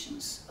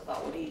conditions of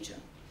our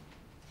region.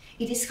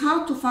 It is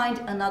hard to find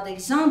another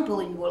example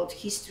in world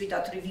history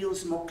that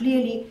reveals more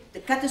clearly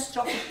the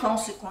catastrophic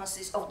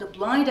consequences of the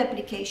blind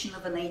application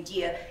of an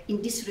idea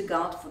in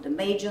disregard for the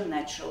major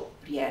natural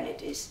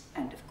realities,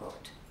 end of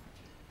quote.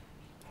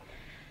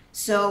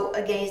 So,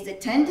 against the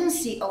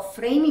tendency of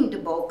framing the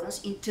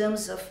Balkans in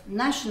terms of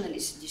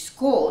nationalist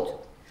discord,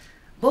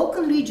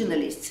 Balkan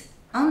regionalists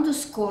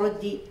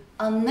underscored the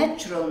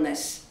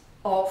unnaturalness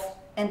of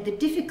and the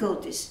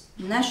difficulties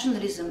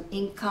nationalism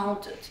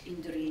encountered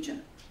in the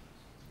region.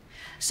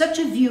 Such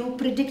a view,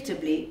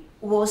 predictably,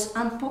 was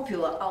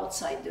unpopular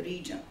outside the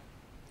region.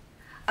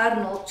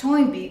 Arnold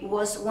Toynbee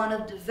was one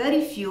of the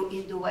very few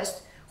in the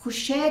West who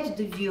shared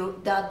the view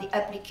that the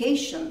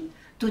application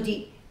to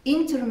the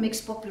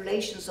intermixed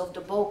populations of the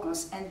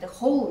Balkans and the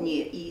whole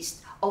Near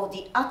East of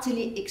the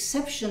utterly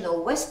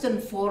exceptional Western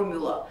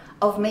formula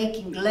of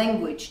making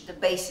language the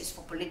basis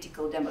for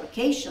political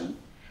demarcation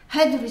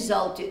had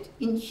resulted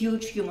in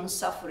huge human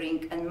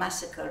suffering and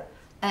massacre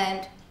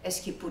and, as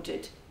he put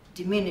it,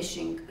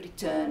 diminishing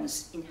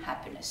returns in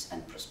happiness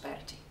and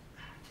prosperity.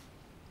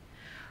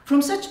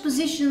 From such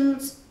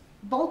positions,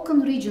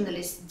 Balkan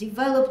regionalists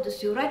developed the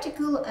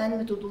theoretical and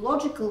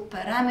methodological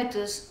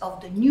parameters of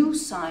the new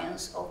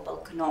science of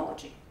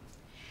Balkanology.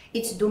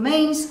 Its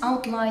domains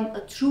outline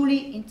a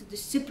truly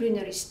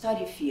interdisciplinary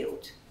study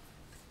field,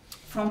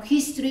 from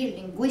history,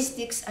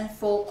 linguistics, and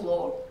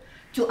folklore,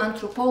 to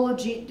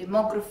anthropology,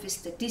 demography,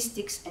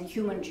 statistics, and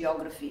human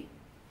geography,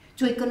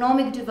 to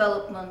economic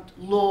development,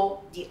 law,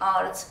 the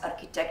arts,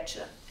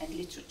 architecture, and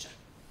literature.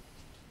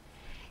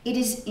 It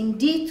is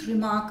indeed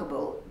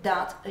remarkable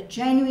that a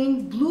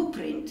genuine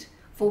blueprint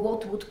for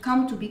what would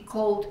come to be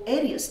called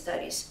area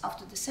studies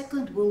after the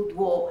Second World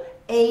War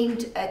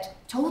aimed at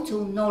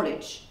total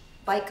knowledge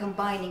by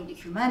combining the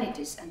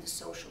humanities and the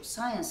social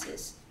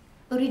sciences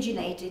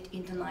originated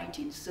in the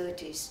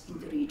 1930s in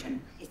the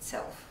region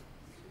itself.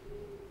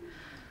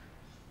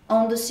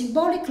 On the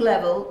symbolic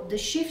level, the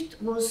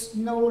shift was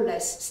no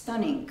less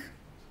stunning.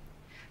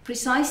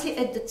 precisely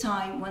at the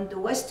time when the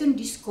Western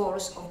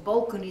discourse of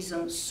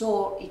Balkanism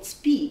saw its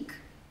peak,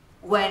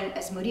 when,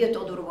 as Maria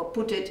Todorova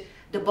put it,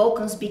 the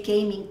Balkans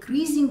became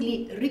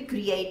increasingly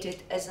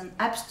recreated as an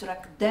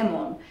abstract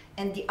demon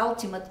and the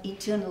ultimate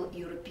internal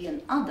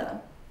European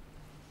other.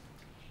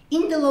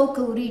 In the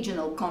local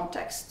regional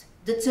context,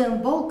 the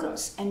term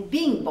Balkans and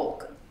being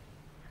Balkan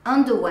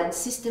underwent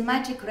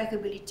systematic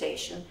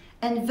rehabilitation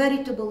and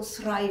veritable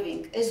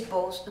thriving as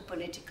both a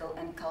political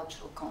and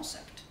cultural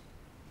concept.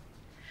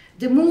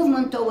 The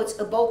movement towards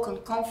a Balkan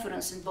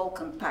Conference and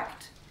Balkan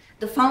Pact,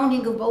 the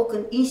founding of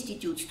Balkan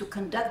institutes to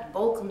conduct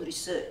Balkan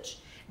research,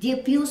 the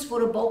appeals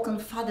for a Balkan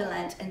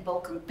fatherland and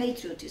Balkan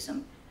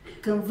patriotism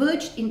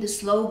converged in the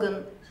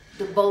slogan,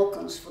 "The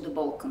Balkans for the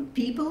Balkan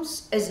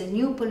peoples," as a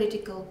new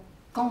political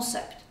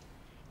concept,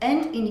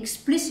 and in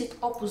explicit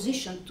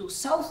opposition to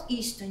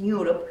Southeastern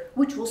Europe,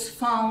 which was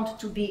found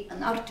to be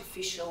an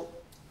artificial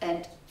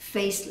and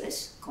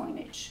faceless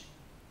coinage.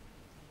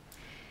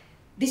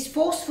 This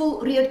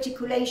forceful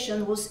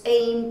rearticulation was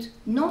aimed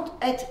not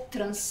at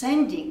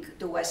transcending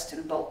the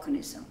Western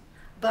Balkanism,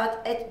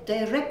 but at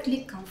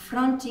directly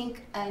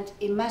confronting and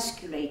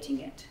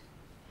emasculating it.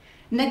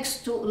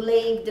 Next to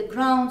laying the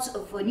grounds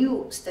of a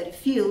new study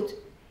field,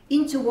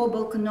 interwar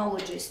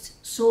Balkanologists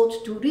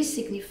sought to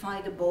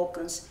re-signify the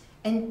Balkans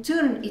and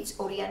turn its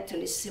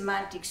Orientalist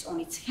semantics on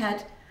its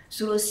head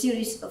through a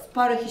series of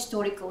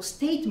parahistorical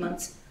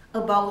statements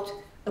about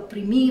a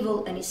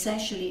primeval and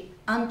essentially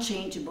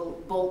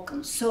unchangeable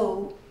Balkan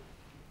soul,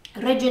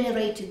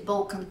 regenerated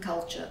Balkan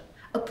culture,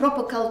 a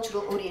proper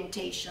cultural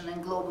orientation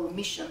and global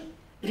mission,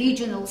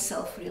 regional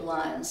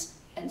self-reliance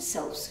and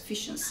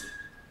self-sufficiency.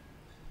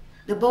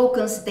 The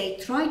Balkans they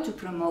tried to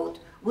promote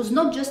was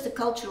not just a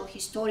cultural,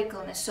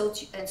 historical and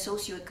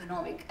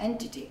socio-economic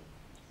entity,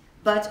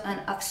 but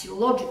an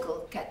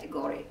axiological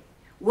category,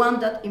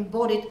 one that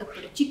embodied a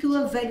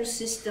particular value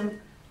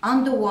system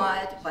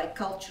underwired by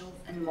cultural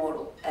and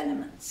moral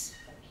elements.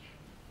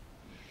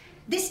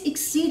 This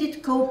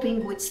exceeded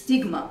coping with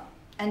stigma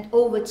and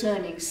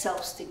overturning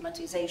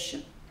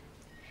self-stigmatization.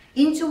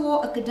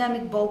 Interwar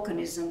academic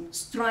Balkanism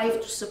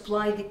strived to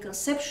supply the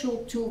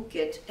conceptual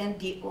toolkit and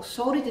the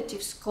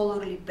authoritative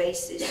scholarly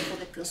basis for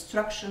the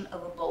construction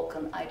of a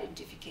Balkan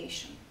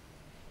identification.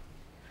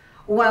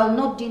 While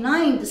not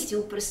denying the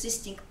still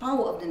persisting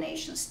power of the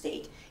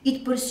nation-state,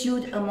 it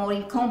pursued a more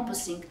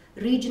encompassing,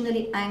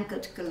 regionally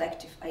anchored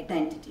collective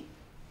identity.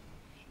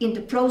 In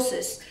the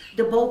process,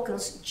 the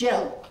Balkans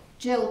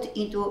gelled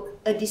into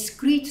a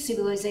discrete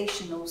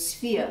civilizational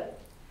sphere,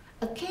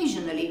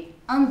 occasionally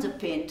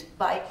underpinned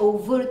by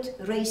overt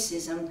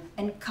racism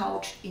and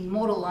couched in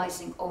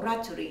moralizing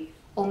oratory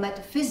or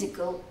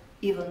metaphysical,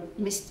 even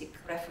mystic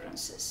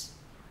references.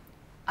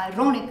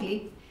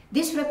 Ironically,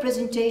 this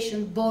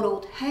representation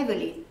borrowed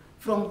heavily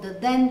from the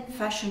then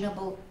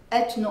fashionable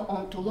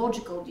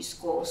ethno-ontological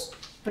discourse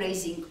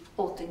praising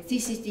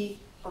authenticity,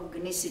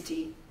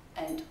 organicity,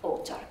 and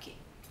autarky.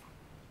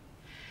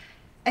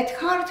 At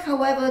heart,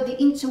 however, the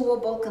interwar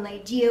Balkan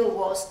idea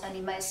was an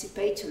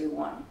emancipatory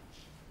one.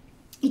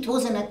 It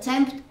was an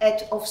attempt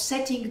at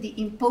offsetting the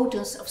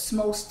impotence of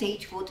small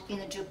statehood in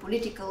the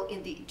geopolitical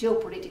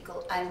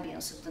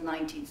ambience of the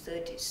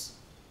 1930s.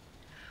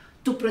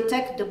 To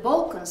protect the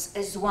Balkans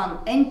as one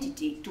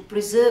entity, to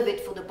preserve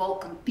it for the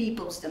Balkan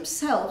peoples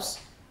themselves,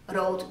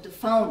 wrote the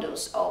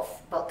founders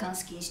of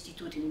Balkanski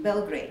Institute in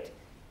Belgrade.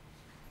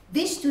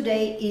 This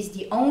today is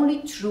the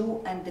only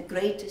true and the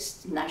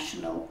greatest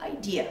national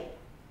idea.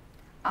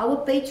 Our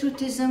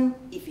patriotism,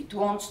 if it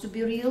wants to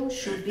be real,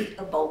 should be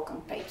a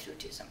Balkan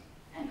patriotism.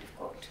 End of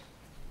quote.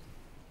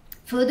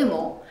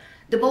 Furthermore,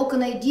 the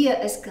Balkan idea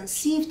as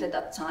conceived at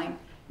that time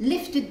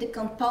lifted the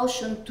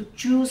compulsion to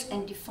choose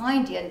and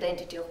define the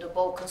identity of the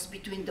Balkans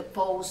between the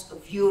poles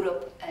of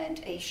Europe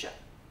and Asia.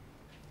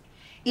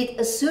 It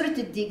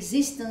asserted the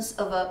existence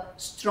of a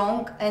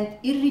strong and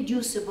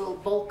irreducible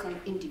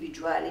Balkan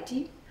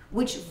individuality,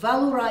 which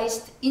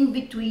valorized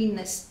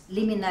in-betweenness,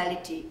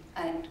 liminality,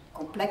 and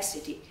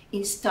complexity,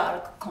 in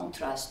stark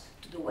contrast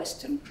to the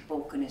Western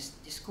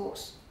Balkanist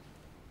discourse.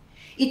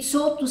 It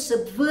sought to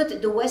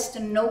subvert the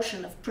Western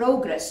notion of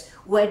progress,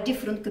 where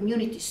different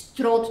communities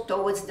trod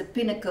towards the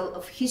pinnacle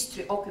of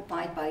history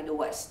occupied by the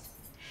West.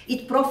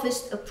 It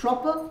professed a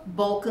proper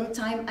Balkan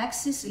time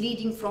axis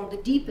leading from the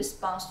deepest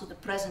past to the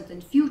present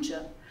and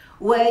future,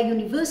 where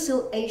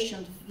universal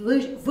Asian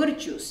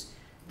virtues,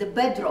 the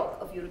bedrock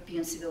of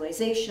European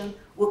civilization,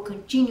 were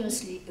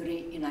continuously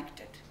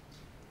reenacted.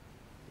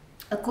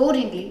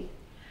 Accordingly,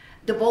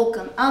 the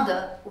Balkan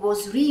other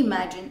was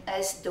reimagined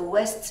as the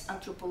West's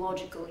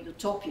anthropological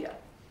utopia,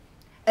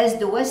 as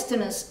the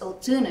Westerner's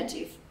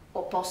alternative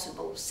or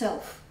possible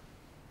self.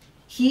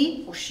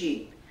 He or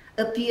she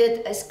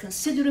appeared as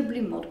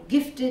considerably more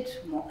gifted,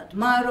 more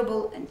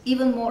admirable, and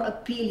even more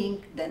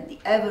appealing than the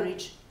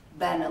average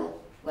banal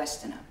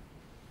Westerner.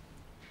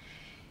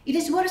 It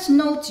is worth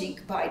noting,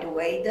 by the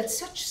way, that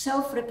such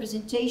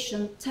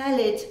self-representation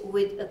tallied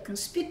with a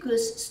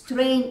conspicuous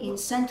strain in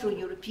Central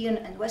European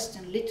and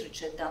Western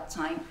literature at that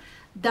time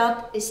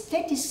that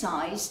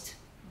aestheticized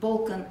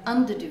Balkan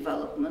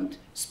underdevelopment,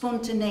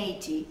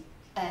 spontaneity,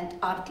 and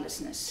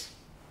artlessness.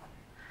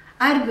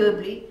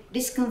 Arguably,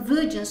 this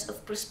convergence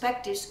of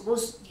perspectives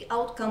was the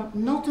outcome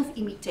not of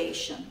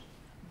imitation,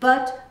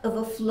 but of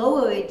a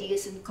flow of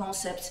ideas and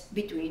concepts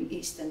between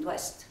East and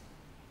West.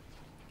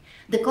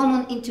 The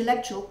common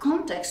intellectual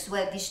context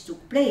where this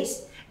took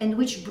place, and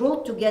which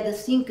brought together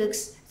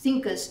thinkers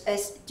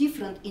as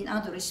different in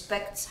other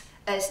respects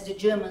as the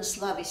German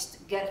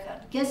Slavist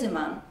Gerhard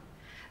Gesemann,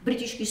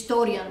 British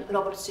historian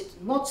Robert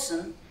Seton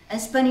Watson,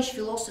 and Spanish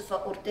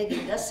philosopher Ortega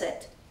y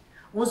Gasset,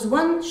 was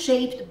one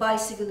shaped by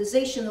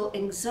civilizational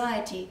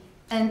anxiety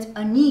and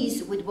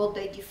unease with what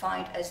they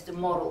defined as the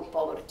moral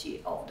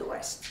poverty of the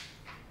West.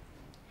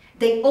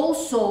 They all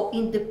saw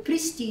in the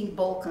pristine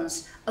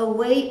Balkans a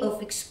way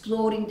of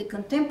exploring the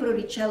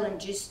contemporary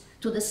challenges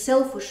to the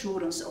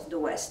self-assurance of the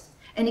West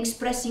and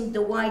expressing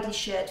the widely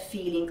shared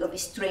feeling of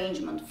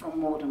estrangement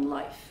from modern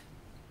life.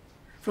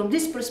 From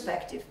this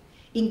perspective,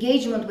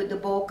 engagement with the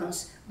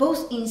Balkans,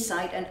 both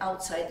inside and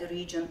outside the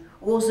region,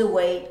 was a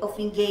way of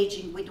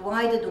engaging with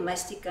wider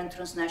domestic and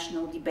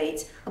transnational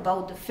debates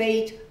about the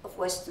fate of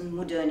Western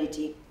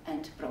modernity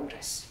and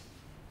progress.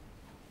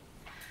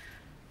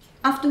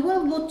 After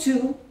World War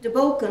II, the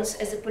Balkans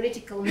as a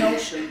political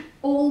notion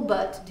all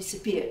but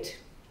disappeared.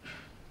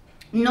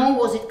 Nor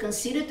was it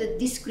considered a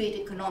discrete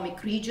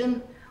economic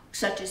region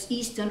such as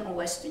Eastern or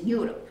Western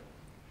Europe.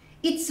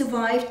 It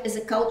survived as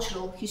a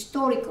cultural,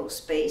 historical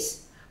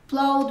space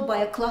plowed by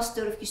a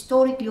cluster of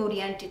historically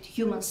oriented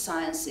human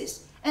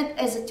sciences and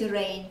as a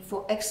terrain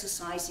for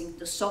exercising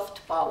the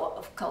soft power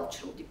of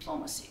cultural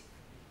diplomacy.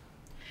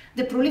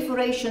 The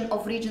proliferation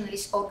of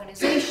regionalist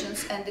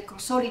organizations and the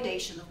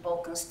consolidation of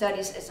Balkan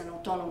studies as an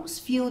autonomous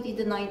field in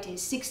the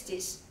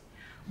 1960s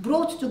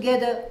brought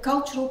together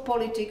cultural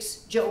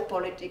politics,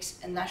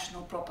 geopolitics, and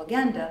national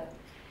propaganda,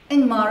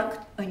 and marked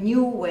a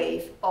new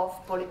wave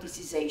of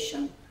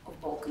politicization of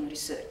Balkan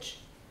research.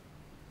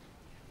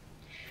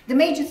 The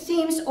major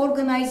themes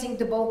organizing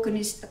the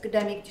Balkanist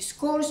academic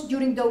discourse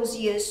during those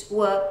years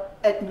were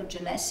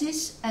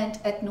ethnogenesis and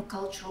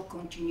ethnocultural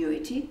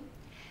continuity,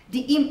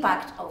 the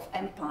impact of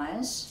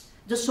empires,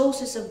 the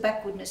sources of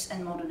backwardness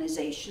and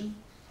modernization,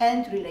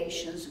 and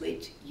relations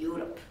with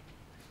Europe.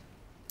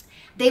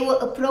 They were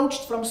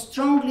approached from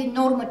strongly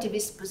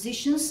normativist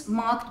positions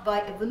marked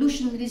by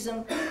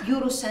evolutionism,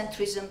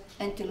 Eurocentrism,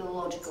 and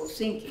teleological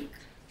thinking.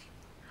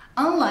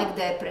 Unlike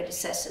their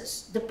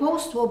predecessors, the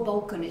post-war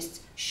Balkanists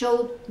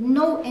showed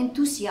no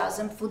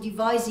enthusiasm for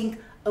devising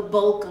a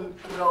Balkan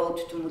road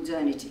to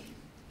modernity.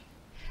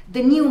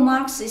 The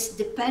neo-Marxist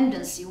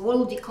dependency,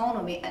 world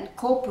economy, and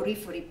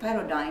co-periphery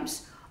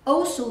paradigms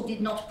also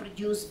did not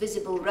produce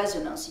visible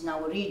resonance in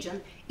our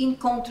region, in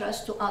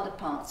contrast to other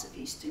parts of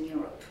Eastern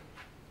Europe.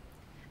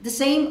 The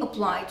same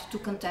applied to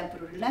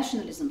contemporary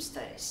nationalism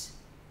studies.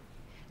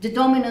 The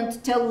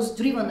dominant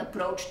telos-driven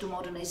approach to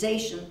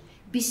modernization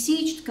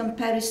besieged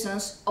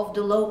comparisons of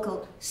the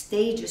local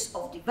stages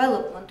of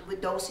development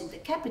with those in the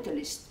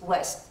capitalist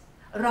West,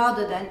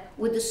 rather than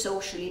with the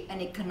socially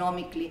and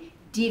economically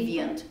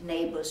deviant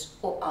neighbors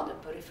or other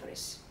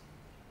peripheries.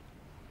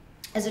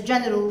 As a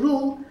general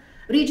rule,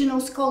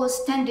 regional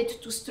scholars tended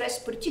to stress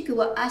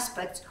particular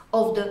aspects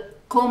of the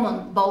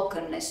common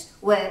Balkanness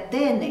where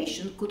their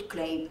nation could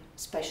claim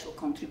special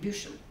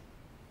contribution.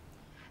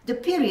 The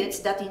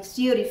periods that in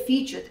theory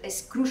featured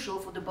as crucial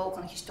for the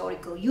Balkan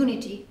historical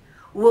unity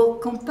were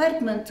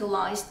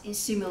compartmentalized in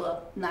similar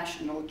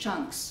national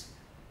chunks.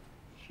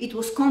 It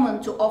was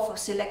common to offer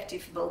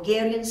selective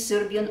Bulgarian,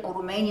 Serbian, or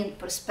Romanian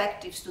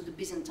perspectives to the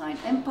Byzantine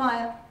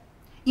Empire,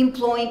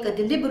 employing a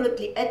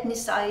deliberately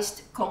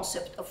ethnicized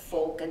concept of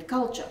folk and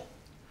culture,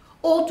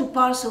 or to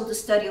parcel the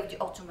study of the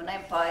Ottoman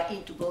Empire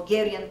into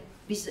Bulgarian,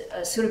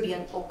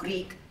 Serbian, or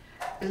Greek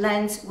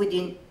lands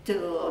within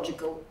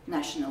teleological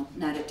national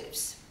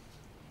narratives.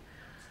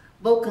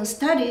 Balkan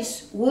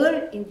studies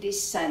were, in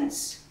this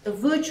sense, a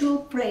virtual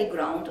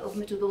playground of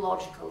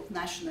methodological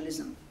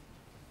nationalism.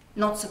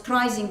 Not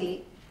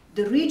surprisingly,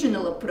 the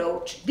regional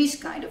approach, this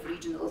kind of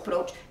regional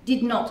approach,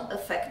 did not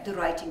affect the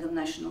writing of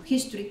national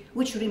history,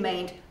 which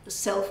remained a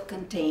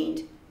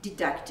self-contained,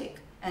 didactic,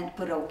 and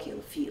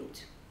parochial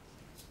field.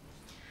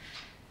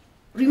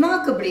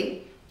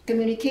 Remarkably,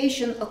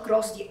 communication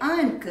across the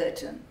Iron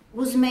Curtain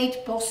was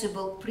made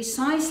possible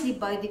precisely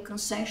by the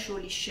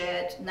consensually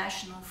shared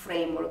national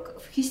framework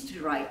of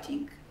history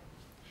writing,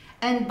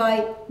 and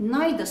by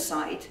neither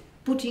side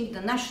putting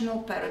the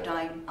national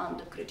paradigm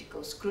under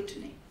critical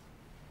scrutiny.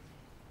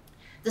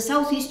 The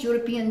Southeast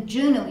European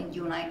Journal in the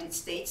United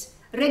States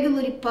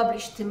regularly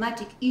published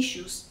thematic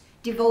issues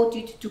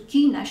devoted to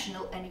key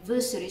national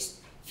anniversaries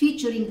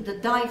featuring the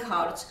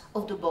diehards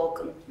of the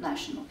Balkan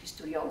national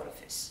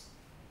historiographies.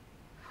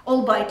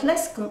 Albeit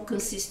less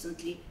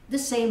consistently, the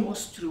same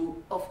was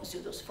true of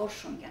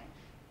Südosteuropa.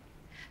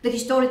 The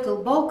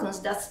historical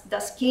Balkans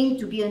thus came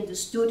to be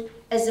understood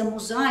as a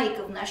mosaic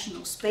of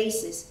national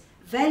spaces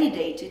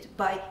validated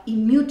by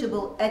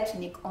immutable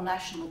ethnic or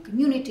national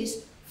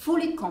communities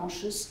fully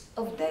conscious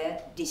of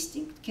their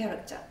distinct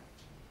character.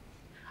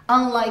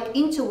 Unlike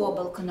interwar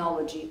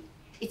Balkanology,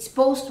 its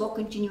post-war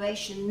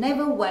continuation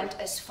never went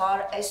as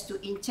far as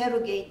to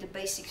interrogate the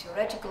basic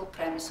theoretical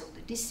premise of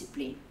the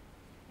discipline,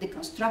 the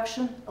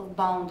construction of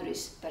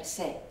boundaries per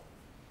se.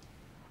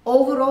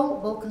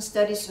 Overall, Balkan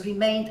studies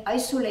remained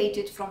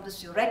isolated from the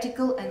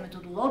theoretical and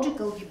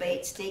methodological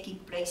debates taking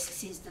place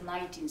since the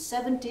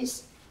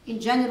 1970s in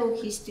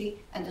general history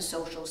and the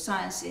social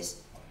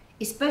sciences,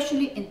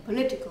 especially in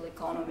political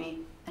economy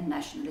and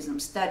nationalism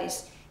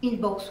studies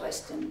in both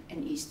Western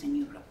and Eastern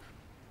Europe.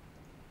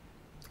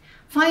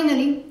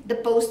 Finally, the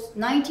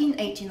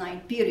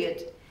post-1989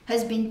 period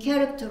has been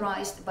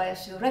characterized by a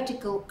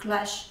theoretical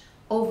clash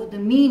over the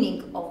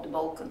meaning of the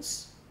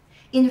Balkans.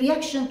 In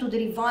reaction to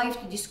the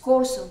revived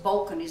discourse of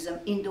Balkanism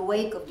in the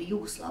wake of the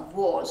Yugoslav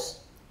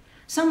wars,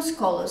 some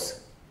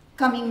scholars,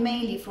 coming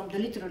mainly from the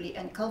literary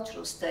and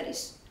cultural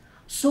studies,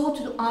 sought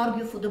to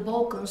argue for the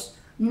Balkans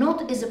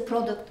not as a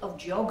product of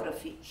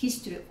geography,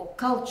 history, or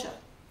culture,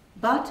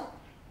 but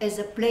as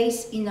a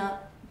place in a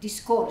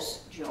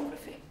discourse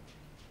geography.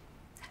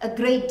 A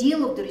great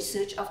deal of the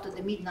research after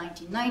the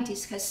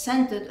mid-1990s has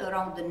centered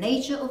around the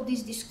nature of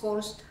this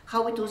discourse,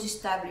 how it was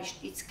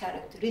established, its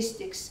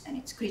characteristics, and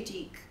its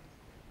critique.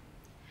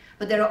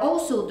 But there are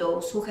also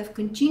those who have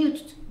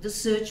continued the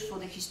search for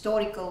the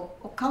historical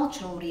or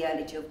cultural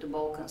reality of the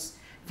Balkans,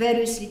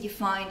 variously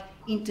defined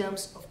in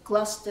terms of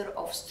cluster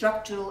of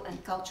structural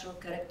and cultural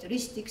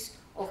characteristics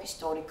or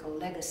historical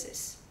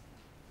legacies.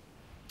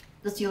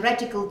 The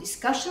theoretical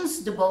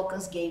discussions the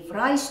Balkans gave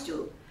rise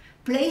to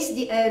placed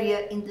the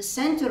area in the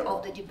center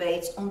of the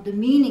debates on the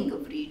meaning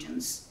of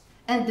regions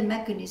and the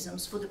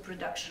mechanisms for the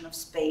production of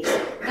space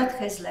that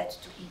has led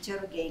to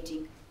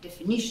interrogating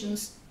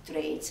definitions,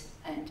 traits,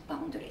 and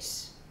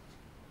boundaries.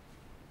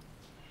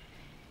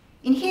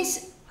 In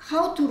his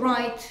How to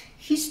Write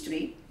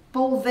History,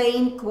 Paul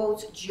Vane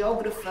quotes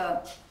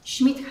geographer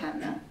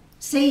Schmidhammer,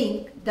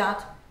 saying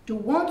that to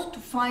want to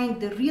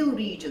find the real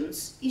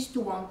regions is to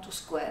want to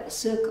square a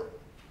circle.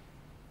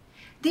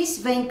 This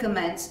Vane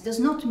comments does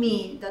not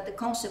mean that the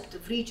concept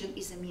of region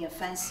is a mere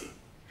fancy,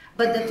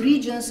 but that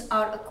regions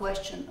are a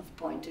question of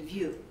point of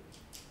view.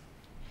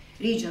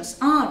 Regions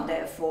are,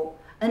 therefore,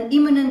 an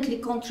eminently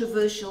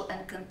controversial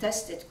and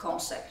contested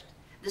concept,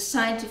 the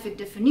scientific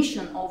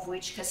definition of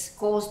which has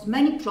caused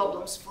many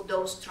problems for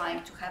those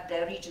trying to have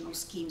their regional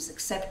schemes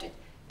accepted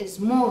as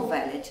more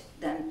valid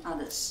than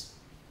others.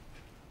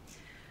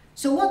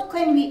 So what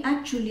can we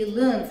actually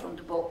learn from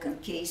the Balkan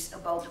case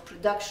about the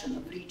production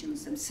of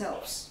regions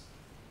themselves?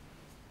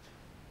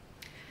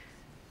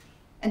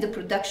 And the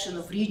production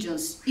of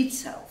regions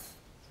itself?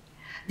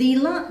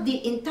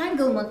 The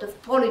entanglement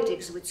of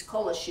politics with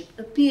scholarship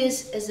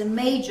appears as a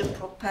major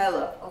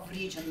propeller of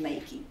region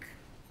making.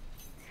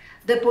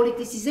 The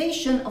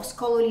politicization of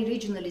scholarly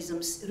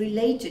regionalisms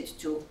related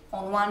to,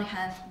 on one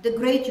hand, the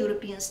great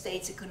European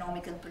states'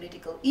 economic and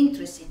political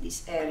interests in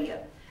this area,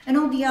 and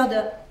on the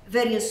other,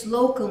 various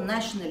local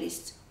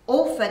nationalist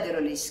or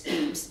federalist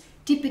schemes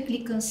typically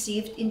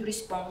conceived in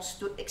response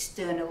to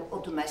external or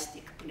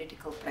domestic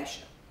political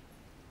pressure.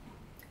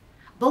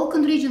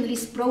 Balkan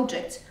regionalist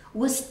projects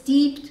were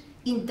steeped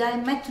in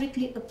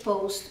diametrically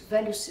opposed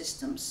value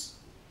systems: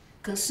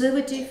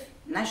 conservative,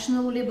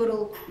 national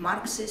liberal,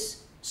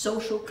 Marxist,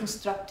 social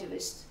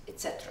constructivist,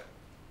 etc.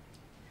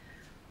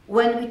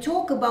 When we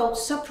talk about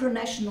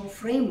supranational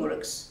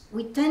frameworks,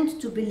 we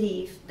tend to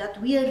believe that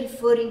we are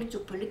referring to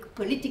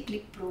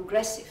politically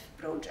progressive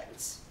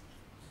projects.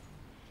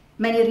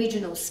 Many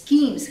regional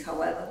schemes,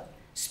 however,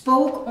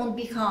 spoke on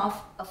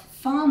behalf of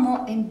far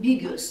more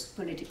ambiguous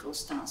political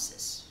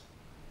stances.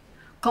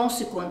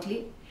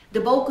 Consequently, the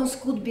Balkans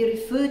could be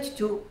referred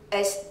to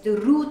as the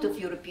root of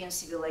European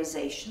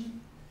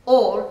civilization,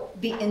 or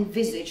be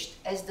envisaged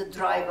as the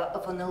driver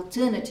of an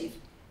alternative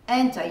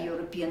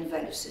anti-European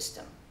value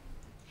system.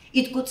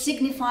 It could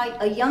signify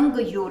a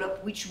younger Europe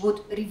which would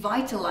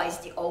revitalize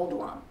the old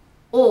one,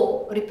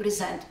 or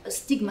represent a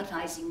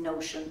stigmatizing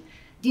notion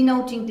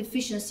denoting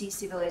deficiency in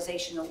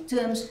civilizational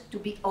terms to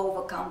be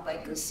overcome by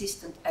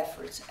consistent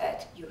efforts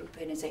at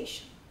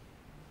Europeanization.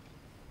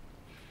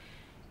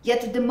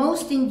 Yet the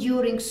most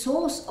enduring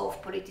source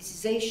of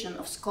politicization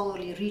of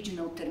scholarly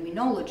regional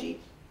terminology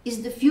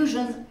is the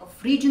fusion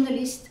of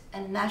regionalist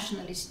and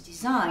nationalist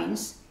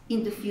designs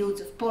in the fields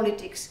of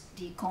politics,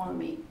 the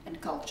economy, and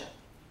culture.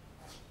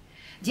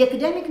 The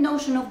academic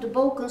notion of the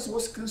Balkans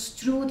was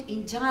construed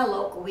in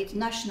dialogue with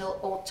national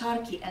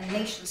autarky and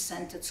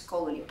nation-centered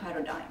scholarly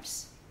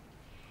paradigms.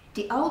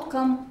 The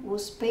outcome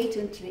was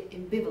patently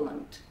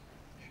ambivalent.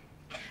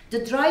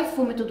 The drive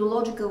for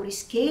methodological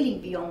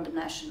rescaling beyond the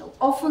national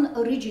often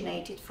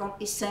originated from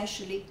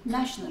essentially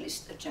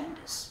nationalist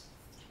agendas.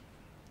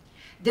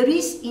 There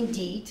is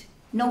indeed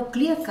no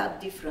clear-cut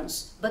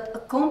difference, but a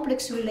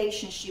complex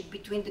relationship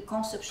between the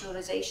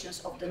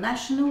conceptualizations of the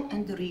national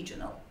and the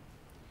regional.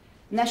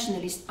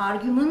 Nationalist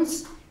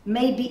arguments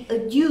may be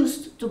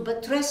adduced to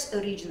buttress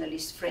a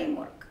regionalist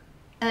framework,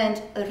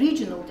 and a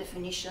regional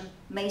definition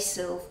may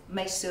serve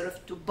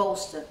to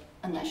bolster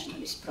a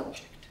nationalist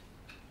project.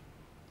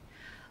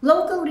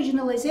 Local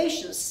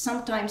regionalizations,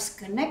 sometimes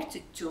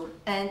connected to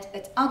and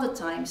at other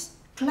times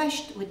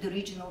clashed with the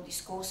regional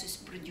discourses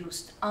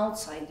produced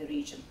outside the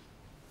region.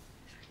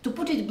 To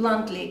put it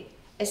bluntly,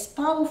 as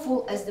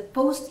powerful as the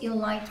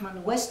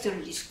post-Enlightenment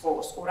Western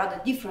discourse, or rather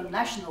different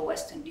national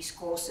Western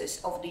discourses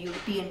of the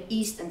European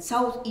East and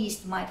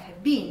Southeast might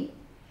have been,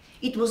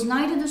 it was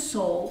neither the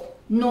sole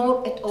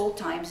nor at all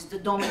times the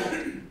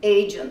dominant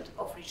agent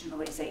of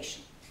regionalization.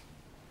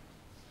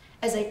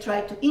 As I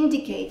tried to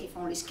indicate, if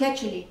only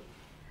sketchily,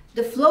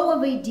 the flow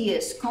of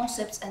ideas,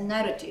 concepts, and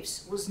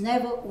narratives was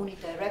never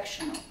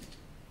unidirectional.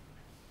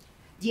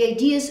 The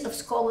ideas of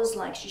scholars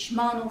like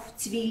Shishmanov,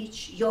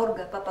 Cvic,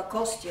 Jorga,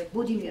 Papakostia,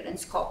 Budimir, and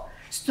Skop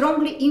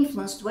strongly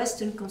influenced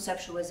Western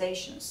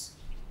conceptualizations.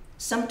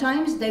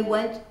 Sometimes they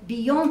went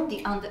beyond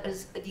the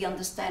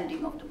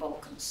understanding of the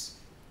Balkans.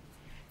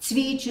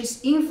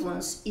 Cvic's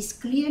influence is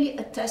clearly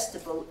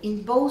attestable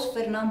in both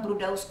Fernand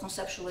Braudel's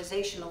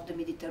conceptualization of the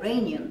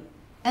Mediterranean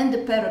and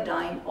the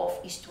paradigm of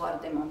Histoire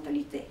des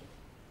Mentalités.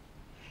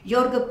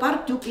 Jorge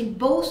partook in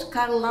both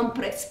Karl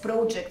Lamprecht's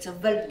projects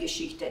of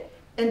Weltgeschichte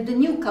and the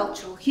new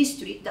cultural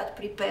history that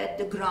prepared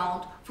the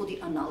ground for the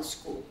Annales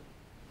School.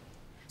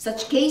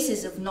 Such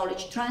cases of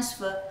knowledge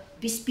transfer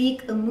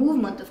bespeak a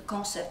movement of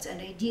concepts and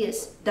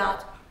ideas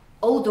that,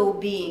 although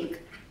being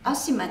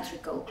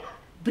asymmetrical,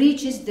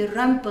 breaches the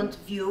rampant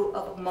view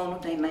of a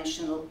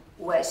monodimensional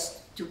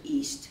west to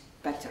east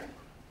pattern.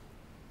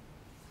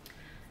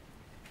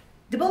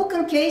 The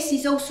Balkan case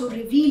is also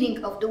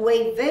revealing of the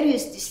way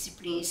various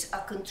disciplines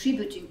are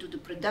contributing to the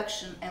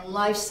production and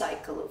life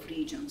cycle of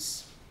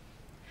regions.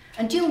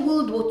 Until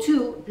World War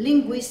II,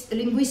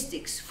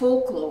 linguistics,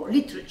 folklore,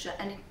 literature,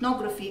 and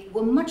ethnography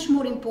were much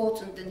more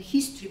important than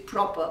history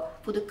proper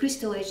for the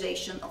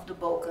crystallization of the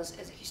Balkans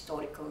as a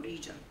historical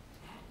region.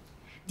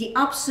 The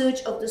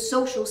upsurge of the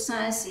social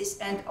sciences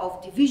and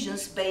of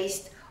divisions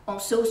based on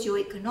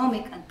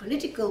socio-economic and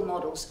political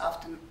models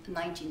after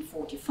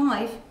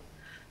 1945,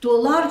 to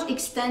a large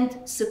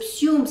extent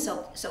subsumed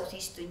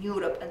Southeastern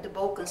Europe and the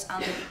Balkans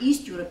under the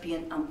East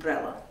European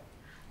umbrella,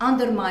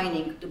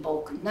 undermining the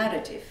Balkan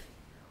narrative,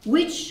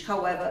 which,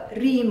 however,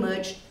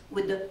 re-emerged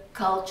with the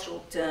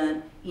cultural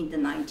turn in the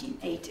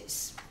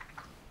 1980s.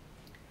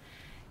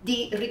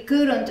 The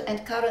recurrent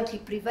and currently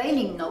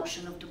prevailing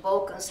notion of the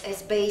Balkans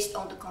as based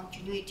on the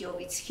continuity of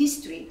its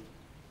history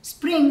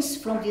springs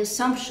from the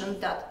assumption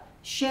that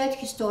shared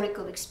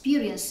historical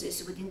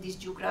experiences within this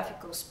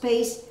geographical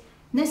space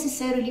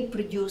necessarily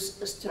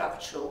produce a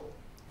structural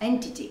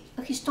entity,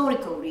 a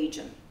historical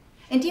region,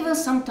 and even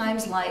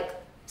sometimes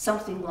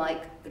something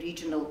like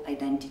regional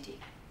identity.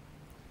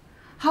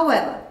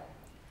 However,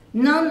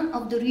 none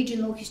of the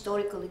regional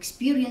historical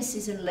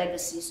experiences and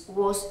legacies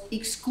was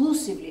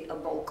exclusively a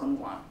Balkan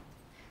one,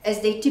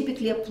 as they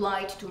typically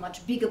applied to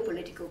much bigger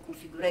political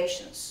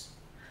configurations,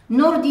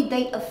 nor did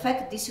they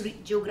affect this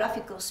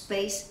geographical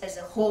space as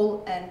a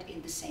whole and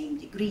in the same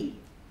degree.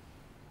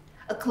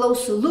 A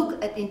closer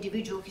look at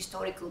individual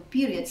historical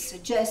periods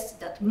suggests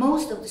that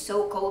most of the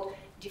so-called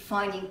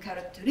defining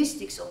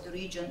characteristics of the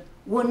region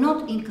were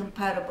not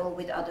incomparable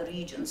with other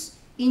regions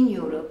in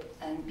Europe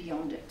and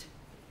beyond it.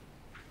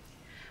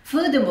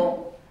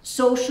 Furthermore,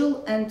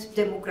 social and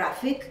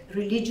demographic,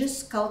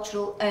 religious,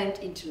 cultural and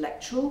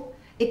intellectual,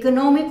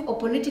 economic or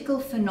political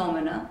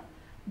phenomena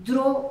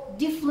draw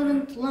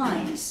different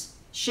lines,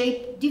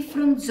 shape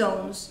different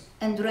zones,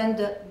 and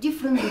render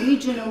different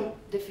regional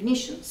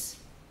definitions.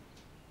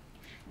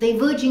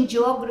 Diverging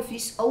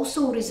geographies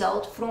also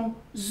result from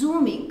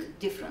zooming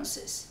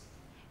differences.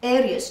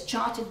 Areas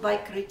charted by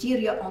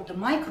criteria on the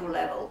micro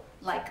level,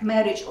 like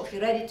marriage or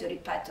hereditary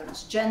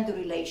patterns, gender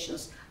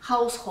relations,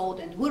 household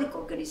and work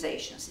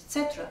organizations,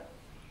 etc.,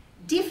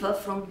 differ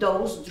from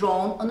those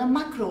drawn on a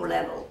macro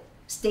level,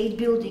 state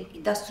building,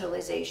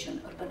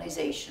 industrialization,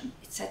 urbanization,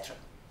 etc.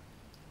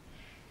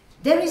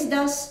 There is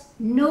thus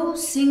no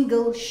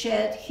single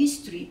shared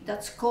history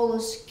that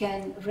scholars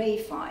can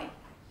reify,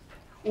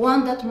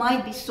 one that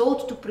might be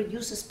thought to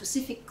produce a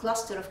specific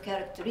cluster of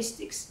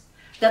characteristics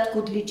that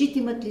could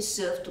legitimately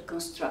serve to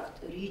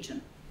construct a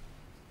region.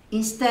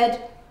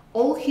 Instead,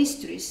 all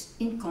histories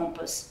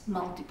encompass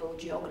multiple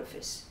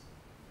geographies.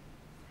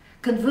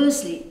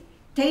 Conversely,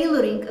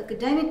 tailoring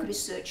academic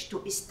research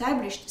to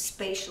established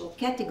spatial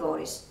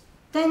categories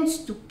tends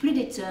to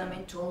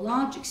predetermine to a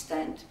large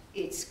extent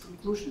its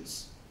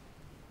conclusions.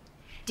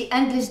 The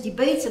endless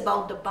debates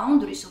about the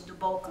boundaries of the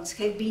Balkans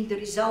have been the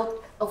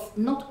result of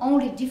not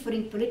only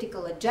differing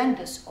political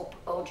agendas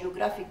or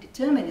geographic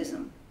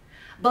determinism,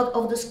 but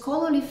of the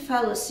scholarly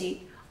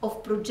fallacy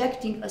of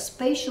projecting a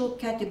spatial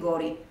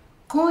category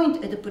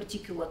coined at a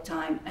particular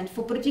time and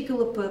for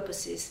particular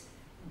purposes,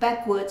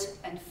 backwards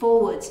and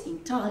forwards in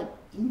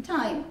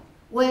time,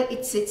 where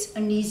it sits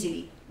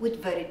uneasily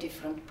with very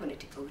different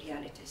political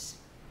realities.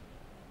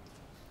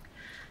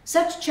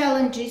 Such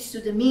challenges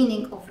to the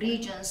meaning of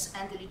regions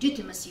and the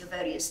legitimacy of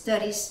various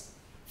studies,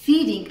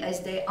 feeding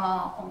as they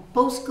are on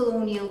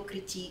post-colonial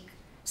critique,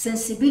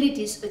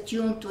 sensibilities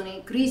attuned to an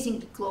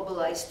increasingly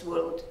globalized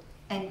world,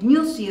 and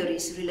new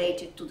theories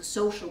related to the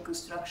social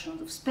construction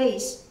of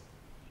space,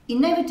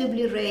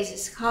 inevitably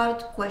raises hard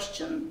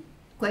questions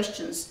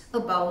questions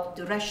about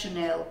the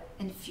rationale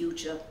and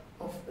future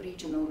of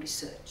regional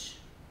research.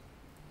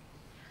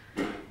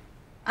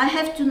 I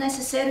have to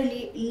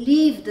necessarily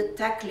leave the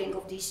tackling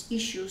of these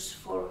issues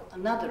for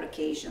another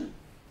occasion,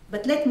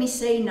 but let me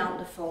say now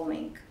the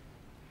following.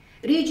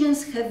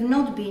 Regions have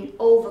not been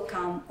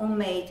overcome or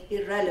made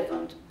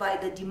irrelevant by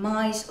the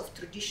demise of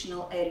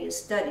traditional area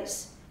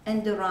studies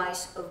and the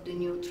rise of the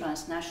new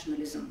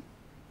transnationalism.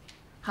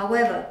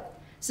 However,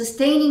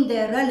 sustaining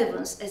their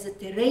relevance as a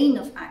terrain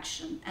of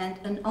action and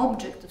an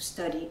object of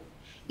study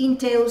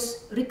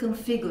entails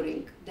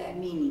reconfiguring their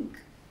meaning.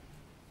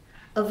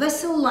 A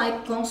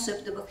vessel-like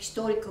concept of a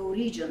historical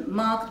region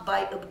marked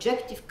by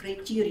objective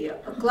criteria,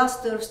 a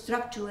cluster of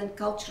structural and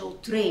cultural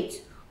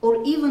traits,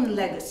 or even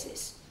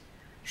legacies,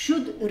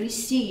 should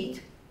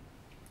recede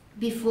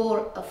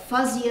before a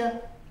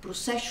fuzzier,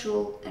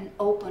 processual, and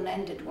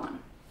open-ended one.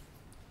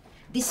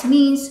 This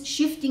means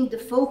shifting the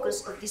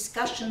focus of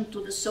discussion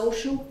to the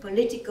social,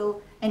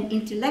 political, and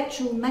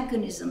intellectual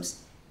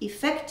mechanisms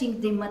effecting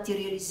the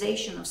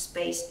materialization of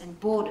space and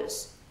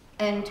borders,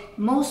 and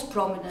most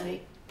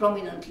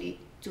prominently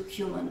to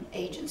human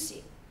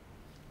agency.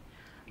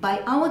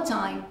 By our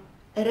time,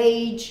 a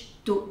rage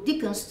to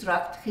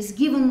deconstruct has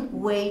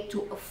given way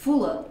to a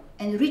fuller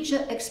and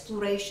richer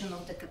exploration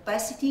of the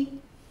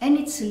capacity and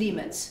its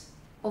limits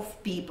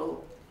of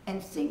people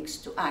and things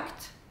to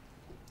act.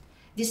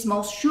 This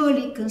most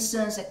surely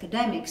concerns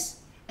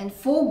academics and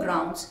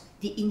foregrounds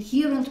the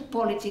inherent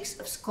politics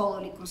of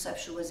scholarly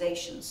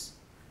conceptualizations.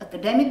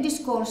 Academic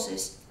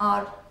discourses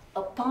are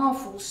a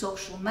powerful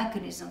social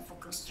mechanism for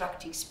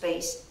constructing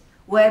space,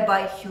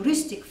 whereby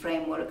heuristic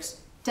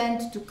frameworks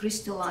tend to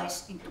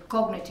crystallize into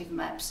cognitive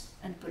maps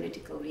and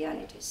political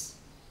realities.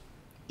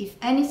 If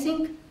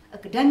anything,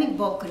 academic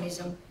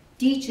volcanism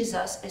teaches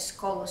us as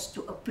scholars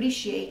to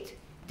appreciate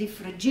the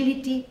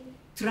fragility,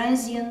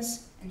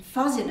 transience, and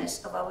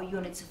fuzziness of our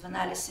units of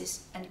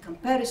analysis and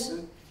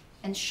comparison,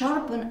 and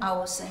sharpen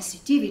our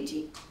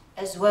sensitivity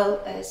as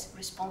well as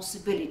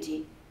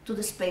responsibility to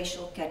the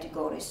spatial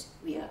categories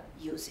we are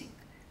using.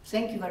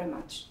 Thank you very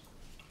much.